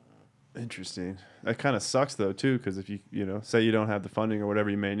void. Interesting. That kind of sucks though too, because if you say you don't have the funding or whatever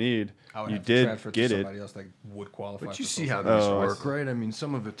you may need, I would you have to did transfer get to it. somebody else that would qualify. But you for see social how these Oh, I work, see. right? I mean,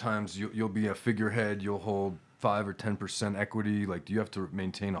 some of the times you'll be a figurehead. You'll hold 5 or 10% equity. Like, do you have to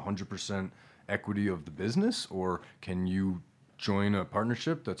maintain 100% equity of the business, or can you join a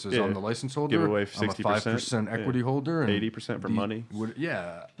partnership that says Yeah. I'm the license holder, Give away I'm a 60%, 5% equity yeah. holder, and 80% for money.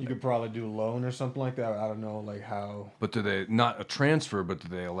 Yeah, You could probably do a loan or something like that. I don't know, like how but do they not a transfer? But do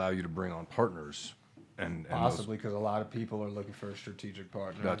they allow you to bring on partners? And those- possibly because a lot of people are looking for a strategic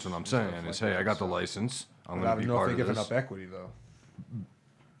partner. that's what I'm and stuff saying. like Is hey, that, I got the so- license. I'm But going I to don't be know if part they're of giving this. up equity though.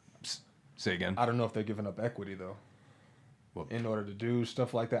 Say again. I don't know if they're giving up equity though. Well- in order to do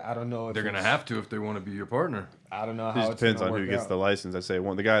stuff like that, I don't know if They're going to it's- have to if they want to be your partner. I don't know It how just it's depends gonna on who work gets out. the license. I say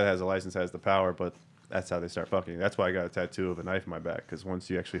the guy that has a license has the power, but that's how they start fucking. That's why I got a tattoo of a knife in my back, because once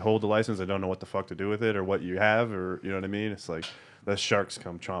you actually hold the license, I don't know what the fuck to do with it or what you have, or you know what I mean. It's like the sharks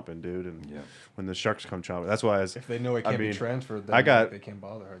come chomping, dude, and Yeah. when the sharks come chomping, that's why If they know it can't be transferred, then they can't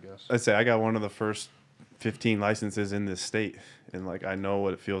bother, I guess. I'd say I got one of the first 15 licenses in this state, and like I know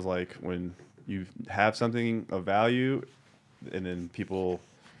what it feels like when you have something of value, and then people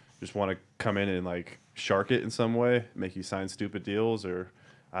just want to come in and like shark it in some way, make you sign stupid deals, or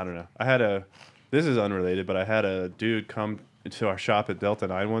I don't know. This is unrelated, but I had a dude come to our shop at Delta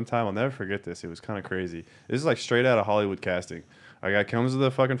 9 one time. I'll never forget this. It was kind of crazy. This is like straight out of Hollywood casting. A guy comes to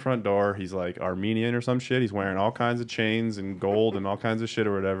the fucking front door. He's like Armenian or some shit. He's wearing all kinds of chains and gold and all kinds of shit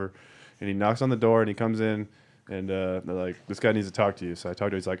or whatever. And he knocks on the door and he comes in And they're like, this guy needs to talk to you. So I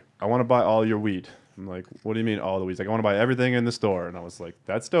talked to him. He's like, I want to buy all your weed. I'm like, what do you mean all the weed? He's like, I want to buy everything in the store. And I was like,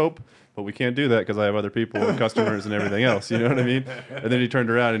 that's dope, but we can't do that because I have other people and customers and everything else. You know what I mean? And then he turned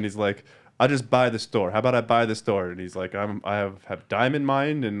around and he's like, I'll just buy the store. How about I buy the store? And he's like, I have diamond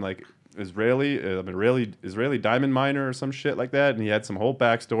mine and like Israeli diamond miner or some shit like that. And he had some whole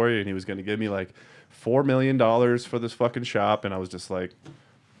backstory and he was going to give me like $4 million for this fucking shop. And I was just like,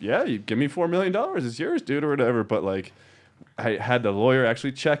 yeah, you give me $4 million. It's yours, dude, or whatever. But like, I had the lawyer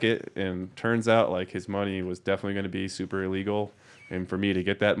actually check it, and turns out like his money was definitely going to be super illegal, and for me to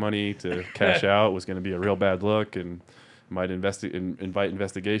get that money to cash out was going to be a real bad look, and might invite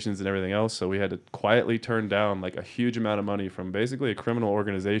investigations and everything else. So we had to quietly turn down like a huge amount of money from basically a criminal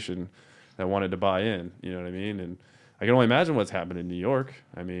organization that wanted to buy in. You know what I mean? And I can only imagine what's happened in New York.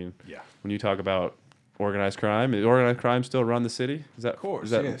 I mean, Yeah. when you talk about organized crime, is organized crime still run the city? Is that Of course, Is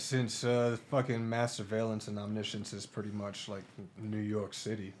that, yeah. Since fucking mass surveillance and omniscience is pretty much like New York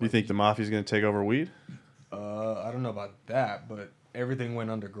City. Do you think the mafia's going to take over weed? I don't know about that, but everything went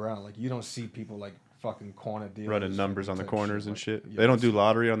underground. Like you don't see people like fucking corner dealers Running numbers on the type corners and like, shit. yeah, They don't do it's-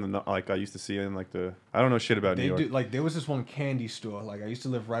 lottery on the like I used to see in like the. I don't know shit about New They York. do like there was this one candy store. Like I used to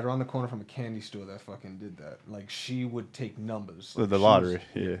live right around the corner from a candy store that fucking did that. Like she would take numbers. Like, The she lottery,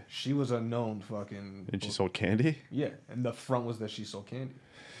 was- yeah. She was a known fucking. And she sold candy. Yeah, and the front was that she sold candy.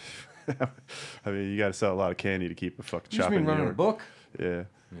 I mean, you got to sell a lot of candy to keep a fucking You just shop mean in New running a York. book? Yeah.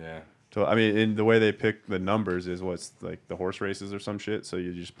 Yeah. So I mean, in the way they pick the numbers is what's like the horse races or some shit. So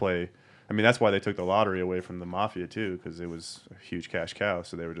you just play. I mean, that's why they took the lottery away from the mafia too, because it was a huge cash cow.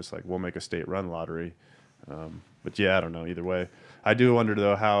 So they were just like, we'll make a state-run lottery. But yeah, I don't know. Either way, I do wonder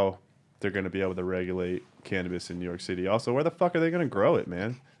though how they're going to be able to regulate cannabis in New York City. Also, where the fuck are they going to grow it,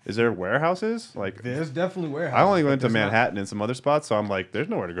 man? Is there warehouses? Like, There's definitely warehouses. I only but went to there's not- Manhattan and some other spots, so I'm like, there's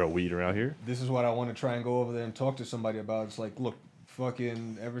nowhere to grow weed around here. This is what I want to try and go over there and talk to somebody about. It's like, look,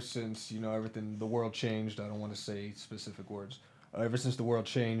 fucking ever since, everything, the world changed. I don't want to say specific words. Ever since the world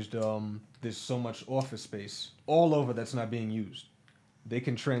changed, there's so much office space all over that's not being used. They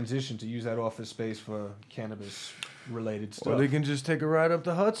can transition to use that office space for cannabis related stuff. Or they can just take a ride up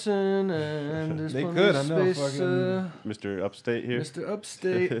to Hudson and there's They plenty could, of I know, space, fucking- Mr. Upstate here. Mr.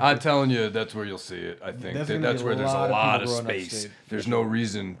 Upstate. I'm telling you, that's where you'll see it. I think There's that, gonna be that's a where there's a lot of lot of people growing space. upstate, for There's no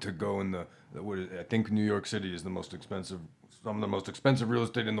reason to go in I think New York City is the most expensive, some of the most expensive real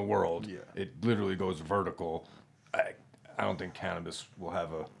estate in the world. Yeah. It literally goes vertical. I don't think cannabis will have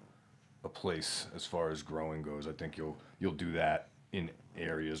a place as far as growing goes. I think you'll do that in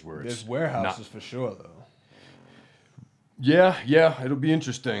areas where There's it's warehouses not. for sure, though. Yeah, it'll be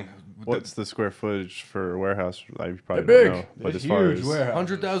interesting. What's the square footage for a warehouse? I probably They're don't big. know. But It's as far huge as warehouse.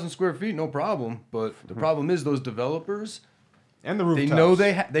 100,000 square feet, no problem. But the problem is those developers. And the They rooftops. know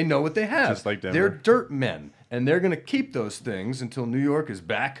they know what they have. Just like Denver. They're dirt men, and they're gonna keep those things until New York is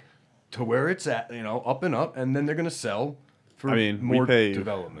back to where it's at, up and up, and then they're gonna sell for I mean, more we pay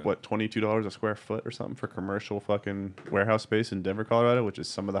development. what $22 a square foot or something for commercial fucking warehouse space in Denver, Colorado, which is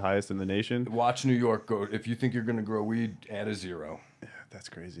some of the highest in the nation. Watch New York go. If you think you're gonna grow weed, add a zero. That's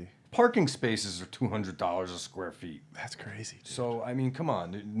crazy. Parking spaces are $200 a square feet. That's crazy. Dude. So I mean, come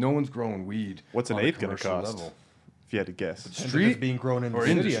on, no one's growing weed. What's an on a eighth gonna commercial cost? level. If you had to guess. And if it's Street being grown in the or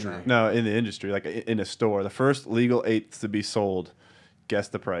city industry? or not. No, in the industry, like in a store, the first legal eighth to be sold. Guess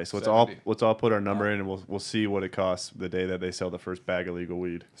the price. Let's 70. all put our number in, and we'll see what it costs the day that they sell the first bag of legal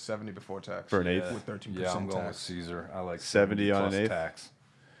weed. 70 before tax. For an eighth? With 13% Yeah, I'm going with tax. Caesar. I like 70 on an plus eighth? tax.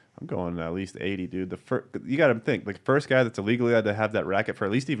 I'm going at least 80, dude. You got to think, like, the first guy that's illegally had to have that racket for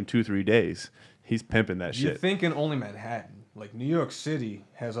at least even 2-3 days. He's pimping that You're shit. thinking only Manhattan. Like, New York City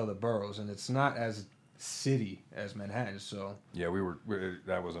has other boroughs, and it's not as city as Manhattan, so... Yeah,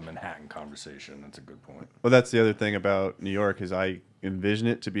 that was a Manhattan conversation. That's a good point. Well, that's the other thing about New York is I envision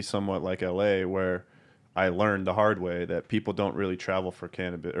it to be somewhat like LA, where I learned the hard way that people don't really travel for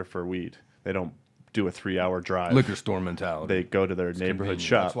cannabis or for weed. They don't do a 3-hour drive. Liquor store mentality. They go to their neighborhood convenient.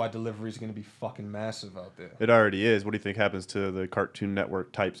 shop. That's why delivery is going to be fucking massive out there. It already is. What do you think happens to the Cartoon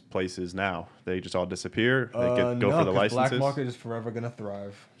Network type places now? They just all disappear. They go No, for the 'cause licenses. black market is forever going to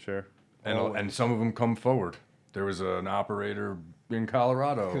thrive. Sure. And some of them come forward. There was an operator in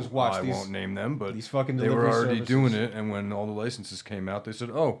Colorado. 'Cause watch I these- won't name them, but these fucking they were delivery already services. doing it. And when all the licenses came out, they said,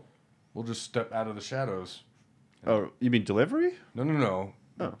 "Oh, we'll just step out of the shadows." Oh, you mean delivery? No.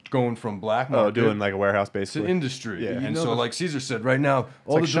 Oh. Going from black market Oh, doing like a warehouse to basically. industry. Yeah. And know so, the- like Caesar said, right now,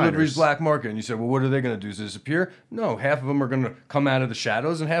 all like the deliveries Shiners. black market. And you said, well, what are they going to do? Disappear? No, half of them are going to come out of the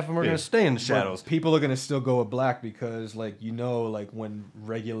shadows, and half of them are Yeah. going to stay in the But shadows. people are going to still go with black because, when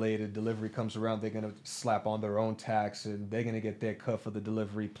regulated delivery comes around, they're going to slap on their own tax, and they're going to get their cut for the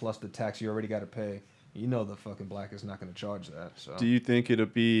delivery plus the tax you already got to pay. You know the fucking black is not going to charge that. So Do you think it'll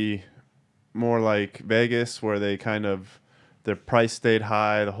be more like Vegas, where they kind of their price stayed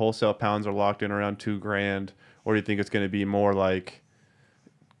high, the wholesale pounds are locked in around $2,000, or do you think it's going to be more like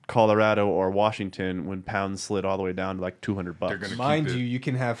Colorado or Washington when pounds slid all the way down to like $200? gonna mind keep it- you, you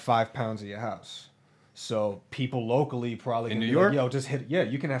can have 5 pounds at your house. So people locally probably In gonna New be like, York? Yo, just hit. Yeah,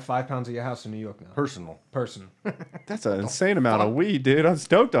 you can have 5 pounds at your house in New York now. Personal. Person. That's an insane amount of weed, dude. I'm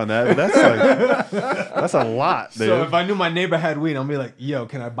stoked on that. But that's like that's a lot, dude. So if I knew my neighbor had weed, I'm be like, yo,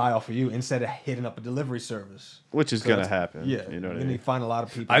 can I buy off of you instead of hitting up a delivery service? Which is So gonna that's- happen. Yeah, you know what I you're mean. gonna find a lot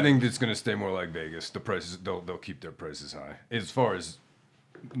of people. I think it's going to stay more like Vegas. The prices, they'll keep their prices high as far as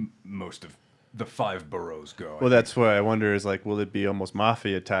most of the 5 boroughs go. Well, that's why I wonder is like, will it be almost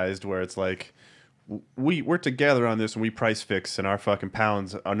mafia-tized where it's like, we're together on this and we price fix and our fucking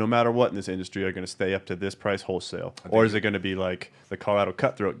pounds, no matter what in this industry, are going to stay up to this price wholesale? Or is it going to be like the Colorado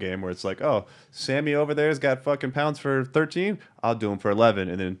cutthroat game where it's like, oh, Sammy over there's got fucking pounds for 13, I'll do them for 11,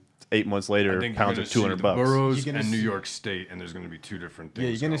 and then 8 months I later, think pounds you're are gonna see $200. the boroughs You're gonna and New see- York State, and there's going to be 2 different things. Yeah,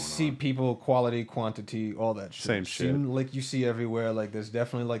 you're gonna going see on. people, quality, quantity, all that shit. Same shit. Like you see everywhere. Like there's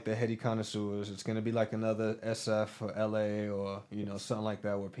definitely like the heady connoisseurs. It's gonna be like another SF or LA or something like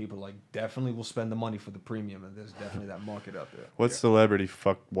that where people like definitely will spend the money for the premium, and there's definitely that market out there. What celebrity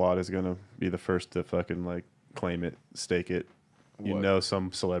fuckwad is going to be the first to fucking like claim it, stake it? You What? know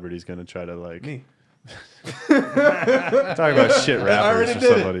some celebrity's going to try to like... Me. Talking about shit rappers already or did it.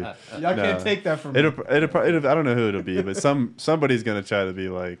 somebody. Y'all can't No. take that from me. It'll, I don't know who it'll be, but somebody's gonna try to be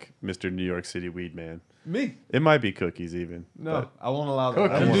like Mr. New York City Weed Man. Me. It might be Cookies even. No, I won't allow that.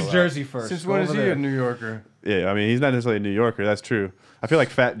 Cookies. I'm I won't New allow Jersey first. Since Go when is over he there. a New Yorker? But, yeah, I mean he's not necessarily a New Yorker. That's true. I feel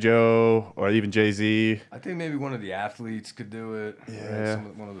like Fat Joe or even Jay-Z. I think maybe one of the athletes could do it. Yeah.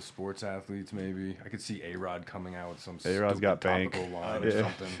 One of the sports athletes, maybe. I could see A-Rod coming out with some A-Rod's stupid got bank. topical line Yeah. or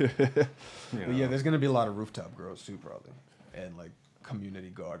something. But yeah, there's gonna be a lot of rooftop grows too, probably, and like community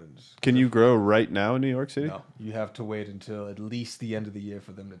gardens. Can you grow right now in New York City? No, you have to wait until at least the end of the year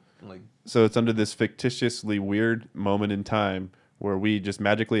for them to like. So it's under this fictitiously weird moment in time where weed just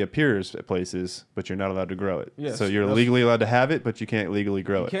magically appears at places, but you're not allowed to grow it. Yes, so you're that's- legally allowed to have it, but you can't legally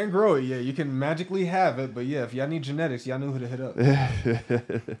grow You it. can't grow it, yeah. You can magically have it, but yeah, if y'all need genetics, y'all know who to hit up. Get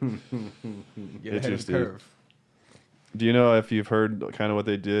ahead of the Interesting. curve. Do you know if you've heard kind of what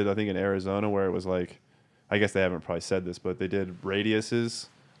they did? I think in Arizona, where it was like, I guess they haven't probably said this, but they did radiuses,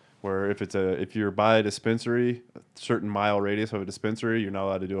 where if you're by a dispensary, a certain mile radius of a dispensary, you're not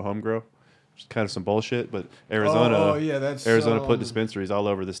allowed to do a home grow. Which is kind of some bullshit, but Arizona, Oh, yeah, that's, Arizona put um, dispensaries all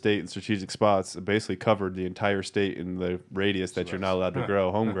over the state in strategic spots. It basically covered the entire state in the radius that you're not allowed to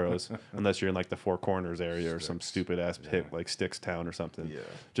grow home grows unless you're in like the Four Corners area or some stupid ass pit like Stickstown or something. Yeah.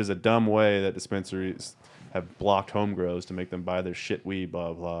 Which is a dumb way that dispensaries have blocked home grows to make them buy their shit weed,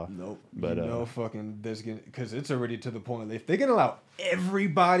 blah blah. Nope. But Fucking there's gonna because it's already to the point. If they can allow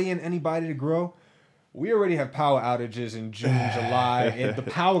everybody and anybody to grow, we already have power outages in June, July. If the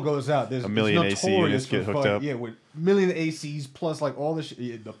power goes out, there's A million it's AC notorious units get for hooked fuck- up. Yeah, with million ACs plus like all the shit.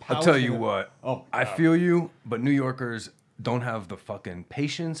 Yeah, the power. I'll tell you what. Oh, I feel you, but New Yorkers don't have the fucking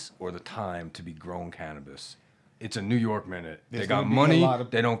patience or the time to be growing cannabis. It's a New York minute. There's They got gonna be a money, lot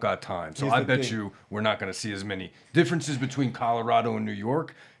of- they don't got time. So Here's I the bet thing. you we're not going to see as many differences between Colorado and New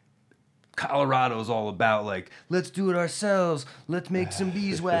York. Colorado's all about like, let's do it ourselves. Let's make some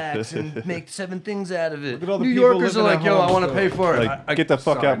beeswax and make 7 things out of it. Look at all the New people Yorkers are living like, at yo, home I want to still. pay for it. Like, get the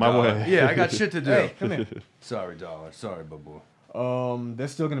fuck Sorry, out my dollar. way. Yeah, I got shit to do. Hey, come here. Sorry, dollar. Sorry, boo.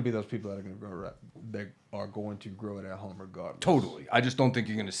 There's still gonna be those people that are gonna grow it. That are going to grow it at home regardless. Totally. I just don't think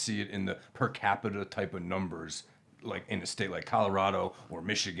you're going to see it in the per capita type of numbers, like in a state like Colorado or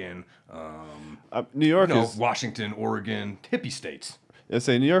Michigan, New York is. Washington, Oregon, hippie states. I'd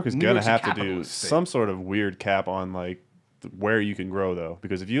say New York is New gonna York's a have to do capitalist state. some sort of weird cap on like where you can grow though,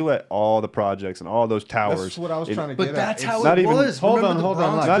 because if you let all the projects and all those towers, That's what I was in- trying to But get that's at. how It's- not it even- was. Hold Remember on, the hold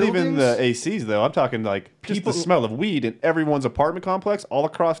on, Bronx not even the buildings? ACs though. I'm talking like just People- the smell of weed in everyone's apartment complex all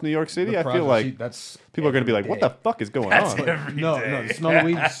across New York City. the I feel project like sheet, that's people are gonna be like, every "What day. the fuck is going That's on?" every No, day. the smell of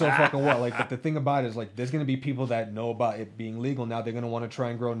weed is so fucking what. Like, but the thing about it is, like, there's gonna be people that know about it being legal now. They're gonna want to try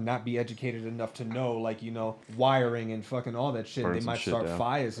and grow, and not be educated enough to know, like, wiring and fucking all that shit. Burn They some might shit start down.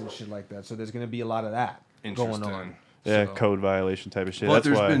 fires and shit like that. So there's gonna be a lot of that going on. Interesting. Yeah, So- code violation type of shit. But That's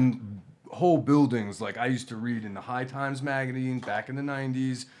there's why. been whole buildings, like I used to read in the High Times magazine back in the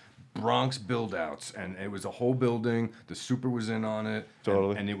 90s, Bronx build-outs, and it was a whole building. The super was in on it.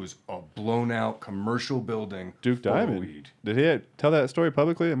 Totally. And it was a blown-out commercial building Duke full of Diamond. weed. Did he tell that story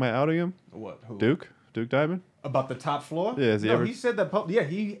publicly? Am I outing him? What? Who? Duke? Duke Diamond? About the top floor? Yeah, has he no, ever- he said that. Yeah,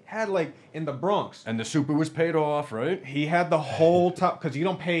 he had like in the Bronx. And the super was paid off, right? He had the whole top because you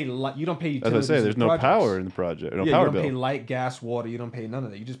don't pay you don't pay That's what I utilities. say. in There's no projects. power in the project. No Yeah, power you don't bill. pay light, gas, water. You don't pay none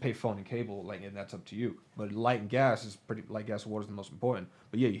of that. You just pay phone and cable, like, and that's up to you. But light and gas is pretty. Light, gas, and water is the most important.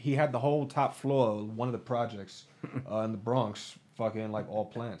 But yeah, he had the whole top floor of one of the projects in the Bronx. Fucking like all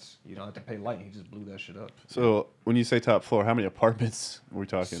plants. You don't have to pay light. He just blew that shit up. So when you say top floor, how many apartments are we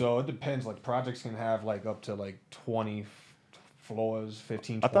talking? So it depends. Like projects can have like up to like 20 floors,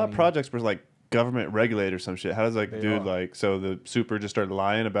 15. I 20. thought projects were like government regulated or some shit. How does like, They dude, are. like, so the super just started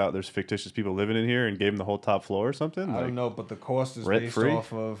lying about there's fictitious people living in here and gave them the whole top floor or something? I Like, don't know, but the cost is rent based free?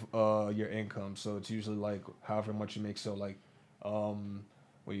 off of your income. So it's usually like however much you make. So like,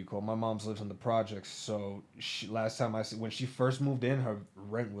 what you call? My mom's lives in the projects. So last time when she first moved in, her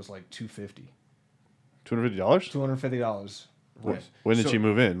rent was like $250. $250? $250. Rent. When did So- she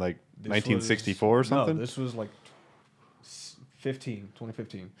move in? Like This 1964 or was- something? No, this was like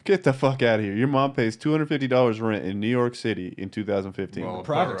 2015. Get the fuck out of here. Your mom pays $250 rent in New York City in 2015. Well,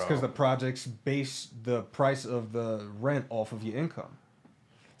 Projects, borough. because the projects base the price of the rent off of your income.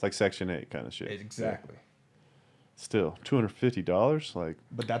 It's like Section 8 kind of shit. Exactly. Still, $250? Like,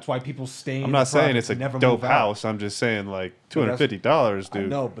 But that's why people stay in I'm the not saying projects it's a and never dope move out. house. I'm just saying, like, But that's- $250, dude.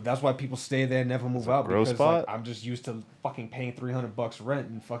 No, but that's why people stay there and never move out gross because spot? like, I'm just used to fucking paying $300 rent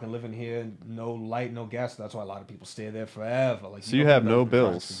and fucking living here, no light, no gas. That's why a lot of people stay there forever. Like, So you don't have pay no nothing for the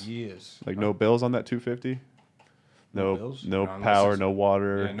bills? price for years. Like, no bills on that 250? No No, bills? no No, unless power, it's- no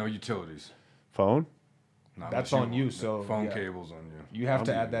water, Yeah, no utilities. phone? Not That's unless on you, so, phone yeah. cables on you. You have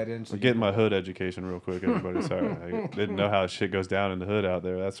to add that in. So I'm you getting can- my hood education real quick, everybody. Sorry. I didn't know how shit goes down in the hood out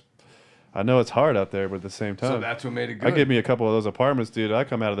there. I know it's hard out there, but at the same time. So that's what made it I good. give me a couple of those apartments, dude. I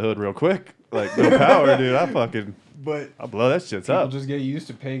come out of the hood real quick. Like, no power, dude. But I'll blow that shit people up. just get used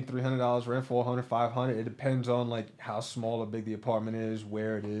to paying $300 rent, $400, $500. It depends on like how small or big the apartment is,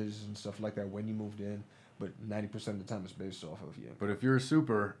 where it is, and stuff like that. When you moved in, but 90% of the time it's based off of you. But if you're a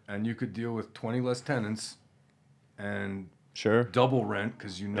super and you could deal with 20 less tenants and Sure. double rent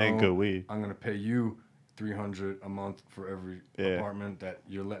because you know Ain't good weed. I'm gonna pay you $300 a month for every Yeah. apartment that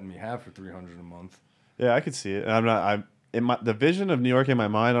you're letting me have for $300 a month. Yeah, I could see it. And I'm not. I'm in my the vision of New York in my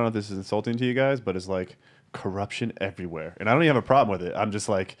mind. I don't know if this is insulting to you guys, but it's like corruption everywhere, and I don't even have a problem with it. I'm just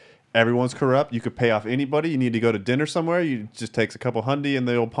like everyone's corrupt. You could pay off anybody. You need to go to dinner somewhere. You just takes a couple hundy in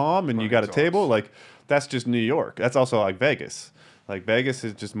the old palm, and you Money got a talks. table. Like that's just New York. That's also like Vegas. Like Vegas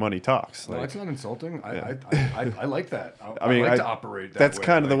is just money talks. No, Like, it's not insulting. Yeah. I like that. I mean, like to operate that that's way.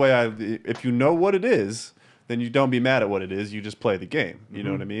 kind of the like- way I. If you know what it is, then you don't be mad at what it is. You just play the game. You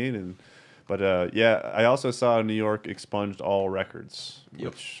know what I mean? And but yeah, I also saw New York expunged all records,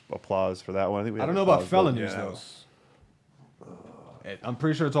 which applause for that one. I think we I have don't know about applause, but- felonies Yeah, though. that was- And I'm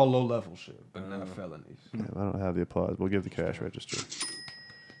pretty sure it's all low level shit, but not felonies. Yeah, I don't have the applause. We'll give the cash register.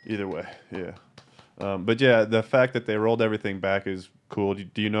 Either way, yeah. But yeah, the fact that they rolled everything back is cool.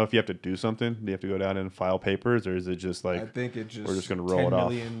 Do you know if you have to do something? Do you have to go down and file papers, or is it just I like think it just we're just gonna roll 10 it off?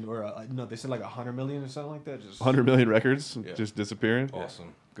 million or no, they said like 100 million or something like that. Just 100 million records Yeah. just disappearing?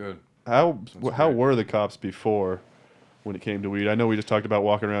 Awesome. Good. How great. were the cops before when it came to weed? I know we just talked about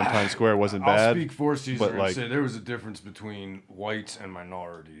walking around Times Square wasn't I'll bad. speak for Caesar but, and like- say there was a difference between whites and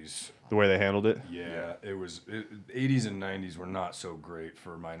minorities. The way they handled it. Yeah, it was 80s and 90s were not so great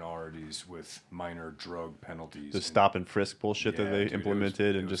for minorities with minor drug penalties. The stop and frisk bullshit that Yeah, they dude, it was-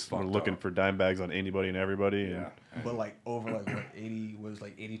 implemented it and was just were fucked looking up. for dime bags on anybody and everybody. Yeah. And But like over like what 80 was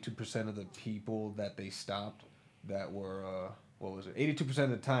like 82% of the people that they stopped that were what was it? 82% of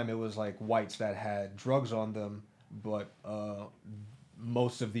the time it was like whites that had drugs on them, but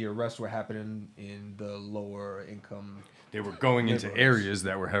most of the arrests were happening in the lower income. They were going into neighborhoods. areas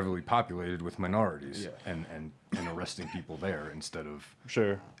that were heavily populated with minorities Yeah. and arresting people there instead of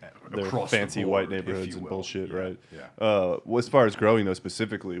sure, they're across the fancy board, white if neighborhoods you and will. bullshit, Yeah, right? yeah. Well, as far as growing though,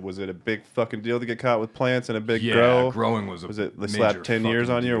 specifically, was it a big fucking deal to get caught with plants and a big Yeah, grow? growing was a Was it they major slapped 10 years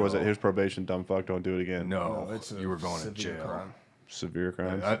fucking on you, or was it deal. here's probation, dumb fuck, don't do it again? No, it's a you were going to severe jail. crime. Severe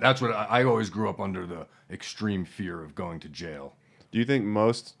crimes. That's what I always grew up under, the extreme fear of going to jail. Do you think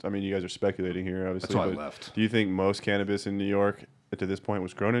most? I mean, you guys are speculating here, obviously. why I but left. Do you think most cannabis in New York to this point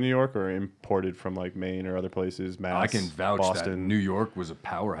was grown in New York or imported from like Maine or other places? Mass, I can vouch that Boston. New York was a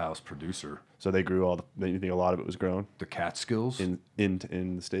powerhouse producer. So they grew all the. You think a lot of it was grown The Catskills. in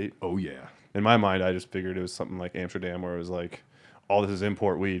the state? Oh yeah. In my mind, I just figured it was something like Amsterdam, where it was like, all this is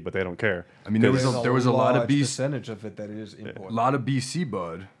import weed, but they don't care. I mean, there was There's a lot of large BC, percentage of it that is a important. lot of BC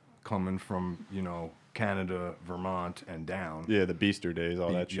bud coming from Canada, Vermont, and down. Yeah, the Beaster days,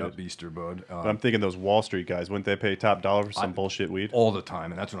 all that Yup, shit. Beaster bud. But I'm thinking those Wall Street guys, wouldn't they pay top dollar for some bullshit weed? All the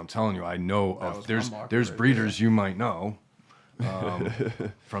time, and that's what I'm telling you. I know That was of. my There's market there's right breeders you might know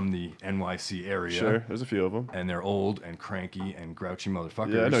from the NYC area. Sure, there's a few of them. And they're old and cranky and grouchy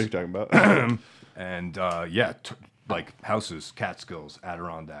motherfuckers. Yeah, I know what you're talking about. And like houses, Catskills,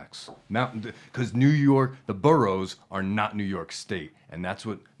 Adirondacks, mountain. Because New York, the boroughs are not New York State, and that's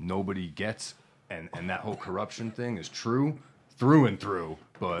what nobody gets. And that whole corruption thing is true through and through.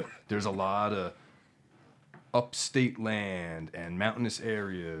 But there's a lot of upstate land and mountainous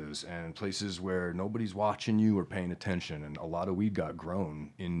areas and places where nobody's watching you or paying attention, and a lot of weed got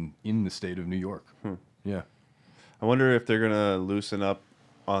grown in the state of New York. Yeah. I wonder if they're gonna loosen up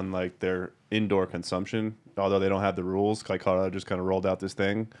on like their indoor consumption, although they don't have the rules. Like Colorado just kind of rolled out this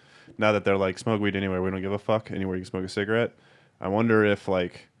thing. Now that they're like smoke weed anywhere, we don't give a fuck. Anywhere you can smoke a cigarette. I wonder if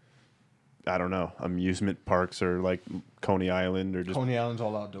like, I don't know, amusement parks or like Coney Island or just Coney Island's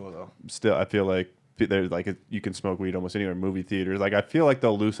all outdoor though. still. I feel like they're like you can smoke weed almost anywhere. Movie theaters, like I feel like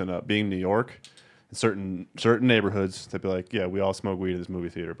they'll loosen up. Being New York, in certain neighborhoods, they'd be like, yeah, we all smoke weed at this movie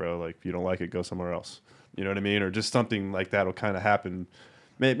theater, bro. Like if you don't like it, go somewhere else. You know what I mean? Or just something like that will kind of happen.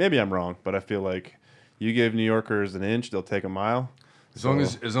 Maybe I'm wrong, but I feel like you give New Yorkers an inch, they'll take a mile. As long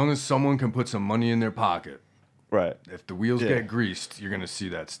as someone can put some money in their pocket. Right. If the wheels Yeah. get greased, you're gonna see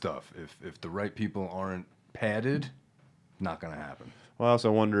that stuff. If the right people aren't padded, not gonna happen. Well, I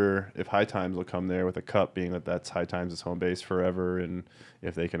also wonder if High Times will come there with a cup, being that that's High Times' home base forever, and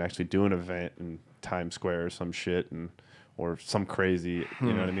if they can actually do an event in Times Square or some shit, and or some crazy,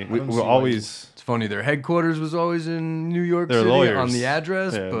 you know what I mean? I don't see We'll why always. It's funny. Their headquarters was always in New York They're City lawyers. on the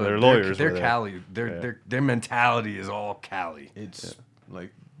address, Yeah, but they're lawyers They're were there. Cali. Yeah. Their mentality is all Cali. It's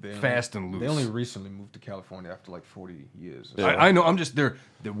like they Fast and They loose. only recently moved to California after like 40 years. Yeah. I know. I'm just the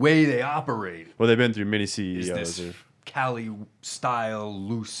way they operate Well, they've been through many is CEOs. this Cali style,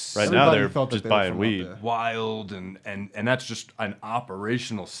 loose, Right now, Everybody they're felt that just they were buying from up weed. there. wild, and that's just an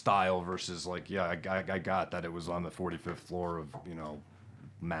operational style versus like, yeah, I got that it was on the 45th floor of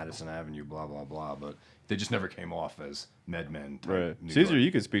Madison Avenue, blah blah blah, but they just never came off as MedMen. type Right. New Caesar, York.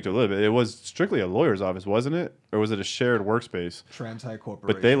 you could speak to a little bit. It was strictly a lawyer's office, wasn't it? Or was it a shared workspace? Trans High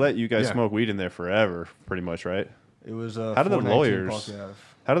Corporation. But they let you guys Yeah. smoke weed in there forever, pretty much, right? It was How do the 419 lawyers- Park Ave.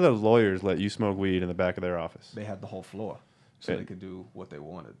 How do the lawyers let you smoke weed in the back of their office? They had the whole floor, so Okay. they could do what they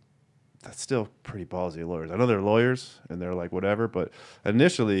wanted. That's still pretty ballsy lawyers. I know they're lawyers and they're like whatever, but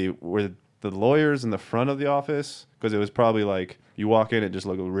initially were the lawyers in the front of the office, because it was probably like you walk in, it just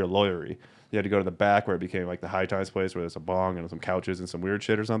looked real lawyery. You had to go to the back where it became like the High Times place where there's a bong and some couches and some weird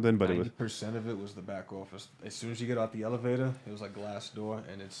shit or something. But it was 90% of it was the back office. As soon as you get out the elevator, it was like glass door,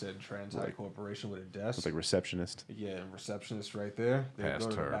 and it said Trans High Corporation with a desk. it's like receptionist. Yeah, and receptionist right there. They'd Past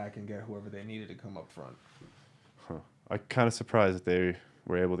go to her. the back and get whoever they needed to come up front. I'm kind of surprised that they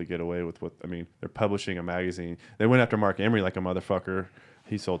were able to get away with what. I mean, they're publishing a magazine. They went after Mark Emery like a motherfucker.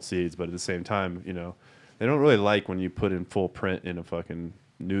 He sold seeds, but at the same time, they don't really like when you put in full print in a fucking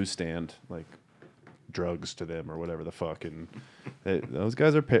newsstand like drugs to them or whatever the fuck. And those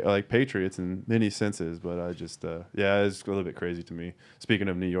guys are like patriots in many senses, but I just yeah, it's a little bit crazy to me. Speaking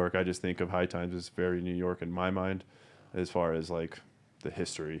of New York, I just think of High Times as very New York in my mind, as far as like the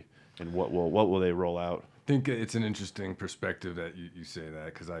history and what will they roll out. I think it's an interesting perspective that you say that,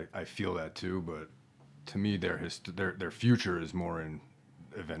 because I feel that too. But to me, their future is more in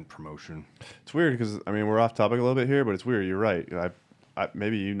event promotion. It's weird because I mean we're off topic a little bit here, but it's weird. You're right. I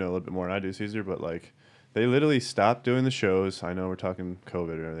maybe you know a little bit more than I do, Caesar, but like they literally stopped doing the shows. I know we're talking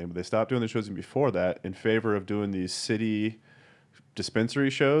COVID and everything, but they stopped doing the shows before that in favor of doing these city dispensary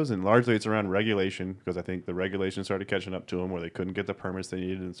shows, and largely it's around regulation, because I think the regulation started catching up to them where they couldn't get the permits they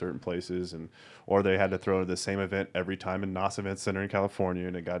needed in certain places, or they had to throw the same event every time in NOS Event Center in California,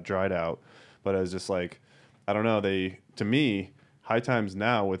 and it got dried out. But I was just like, I don't know. To me, High Times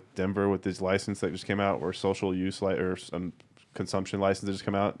now with Denver with this license that just came out, or social use or some consumption license that just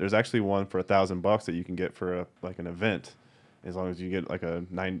come out. There's actually one for $1,000 that you can get for an event. As long as you get like I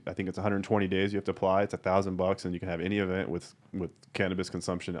think it's 120 days you have to apply. It's $1,000, and you can have any event with cannabis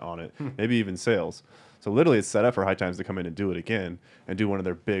consumption on it, maybe even sales. So literally, it's set up for High Times to come in and do it again and do one of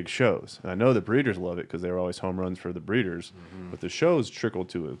their big shows. And I know the breeders love it because they were always home runs for the breeders, but the shows trickled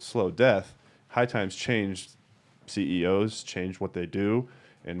to a slow death. High Times changed CEOs, changed what they do,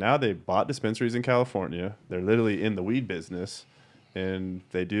 and now they bought dispensaries in California. They're literally in the weed business, and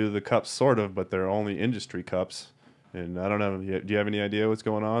they do the cups sort of, but they're only industry cups. And I don't know. Do you have any idea what's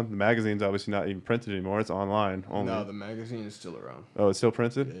going on? The magazine's obviously not even printed anymore. It's online only. No, the magazine is still around. Oh, it's still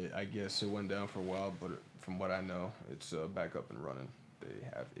printed? I guess it went down for a while, but from what I know, it's back up and running. they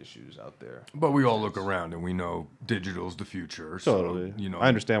have issues out there. But we all look around and we know digital's the future. Totally. So, you know, I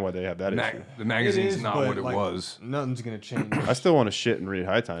understand why they have that issue. the magazine's is, not but, what it like, was. Nothing's gonna change. I still want to shit and read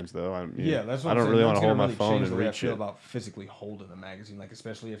High Times though. I mean, Yeah, that's what I I'm don't saying. really want Nothing's to hold gonna my phone change and the way I read feel shit. about physically holding a magazine, like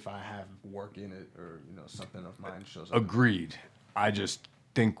especially if I have work in it or something of mine shows up. Agreed. I just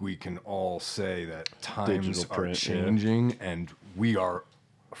think we can all say that times Digital are print, yeah. changing and we are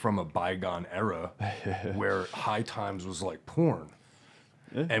from a bygone era where High Times was like porn.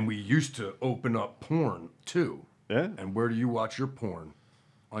 Yeah. And we used to open up porn too. Yeah. And where do you watch your porn?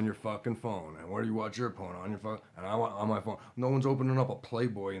 On your fucking phone. And where do you watch your porn? On your phone. And I want on my phone. No one's opening up a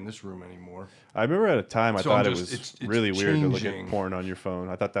Playboy in this room anymore. I remember at a time I So thought I'm it just- was it's really weird to look changing. at porn on your phone.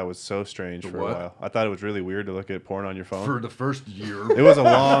 I thought that was so strange for what? a while. I thought it was really weird to look at porn on your phone. For the first year. It was a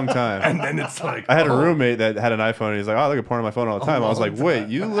long time. And then it's like I had a oh, roommate that had an iPhone and he's like, "Oh, I look at porn on my phone all the time." I was like, long "Wait,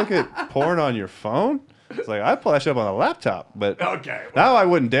 time. you look at porn on your phone?" It's like I pull that shit up on a laptop, but Okay. now I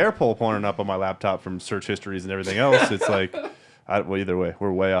wouldn't dare pull porn up on my laptop from search histories and everything else. It's like, well, either way,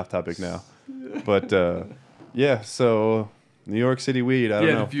 we're way off topic now. But yeah, so New York City weed. I don't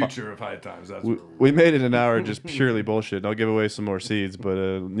Yeah, know. the future of High Times. That's We, where we made it an hour just purely bullshit. And I'll give away some more seeds, but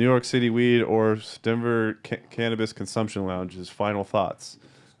New York City weed or Denver Cannabis Consumption Lounge's final thoughts.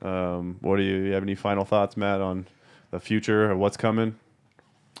 What do you have any final thoughts, Matt, on the future of what's coming?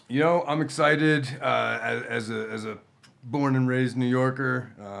 You know, I'm excited as a born and raised New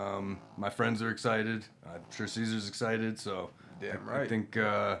Yorker. My friends are excited. I'm sure Caesar's excited. So Damn I right. think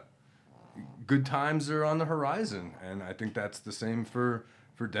good times are on the horizon, and I think that's the same for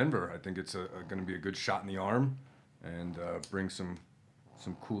Denver. I think it's going to be a good shot in the arm and bring some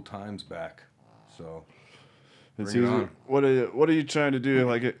cool times back. So. And Bring it Caesar, on. what are you trying to do?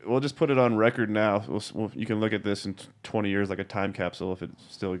 Like, we'll just put it on record now. You can look at this in 20 years like a time capsule if it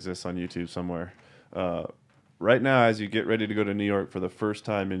still exists on YouTube somewhere. Right now, as you get ready to go to New York for the first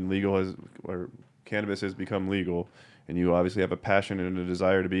time in or cannabis has become legal, and you obviously have a passion and a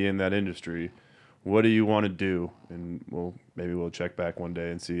desire to be in that industry, what do you want to do? And maybe we'll check back one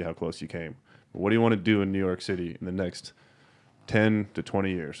day and see how close you came. But what do you want to do in New York City in the next 10 to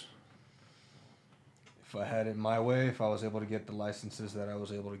 20 years? If I had it my way, if I was able to get the licenses that I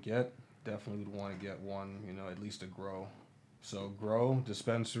was able to get, definitely would want to get one, at least a grow. So grow,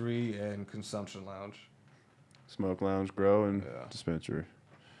 dispensary, and consumption lounge. Smoke lounge, grow, and Yeah. dispensary.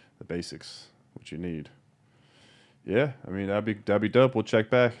 The basics, what you need. Yeah, I mean, that'd be dope. We'll check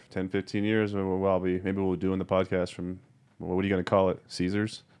back 10, 15 years. Maybe we'll be doing the podcast from, what are you going to call it?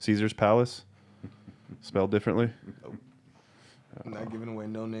 Caesar's Palace? Spelled differently? I'm not giving away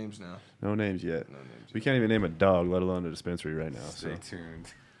no names now. No names yet. No names. We can't even name a dog, let alone a dispensary right now. Stay So.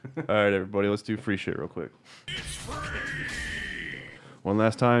 tuned. All right, everybody, let's do free shit real quick. One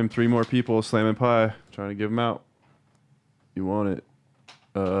last time, 3 more people slamming pie, trying to give them out. You want it.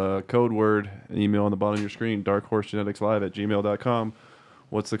 Code word, an email on the bottom of your screen, darkhorsegeneticslive@gmail.com.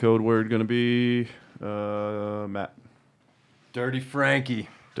 What's the code word going to be, Matt? Dirty Frankie.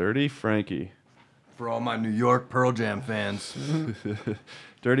 Dirty Frankie. For all my New York Pearl Jam fans.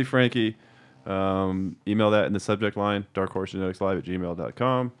 Dirty Frankie. Email that in the subject line,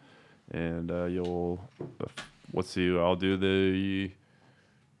 darkhorsegeneticslive@gmail.com. And I'll do the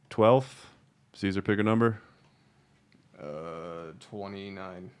 12th. Caesar, pick a number.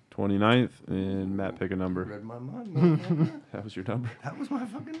 29. 29th. And Matt, pick a number. Read my mind. That was your number. That was my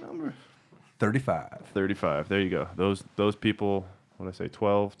fucking number. 35. 35. There you go. Those people, what did I say,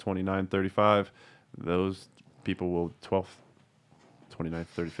 12, 29, 35. Those people will 12th, 29th,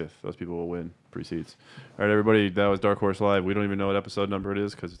 35th. Those people will win pre-seats. All right, everybody, that was Dark Horse Live. We don't even know what episode number it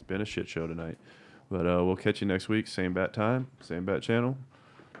is because it's been a shit show tonight. But we'll catch you next week. Same bat time, same bat channel.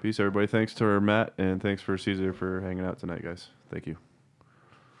 Peace, everybody. Thanks to Matt, and thanks for Caesar for hanging out tonight, guys. Thank you.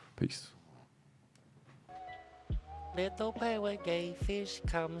 Peace. Little pirate gay fish,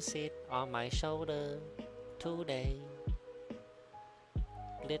 come sit on my shoulder today.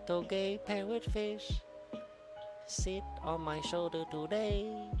 Little gay parrot fish, sit on my shoulder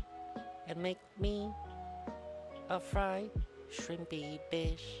today and make me a fried shrimpy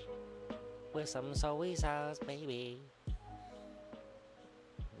dish with some soy sauce, baby.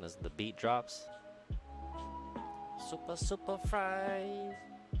 As the beat drops, super fried.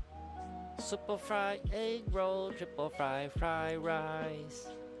 Super fry egg roll, triple fry rice,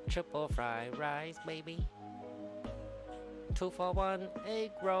 triple fry rice, baby. 2 for 1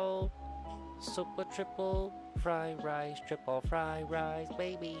 egg roll, super triple fry rice, triple fry rice,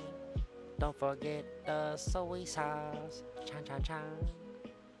 baby. Don't forget the soy sauce, chan chan chan.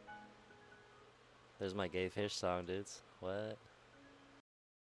 There's my gay fish song, dudes. What?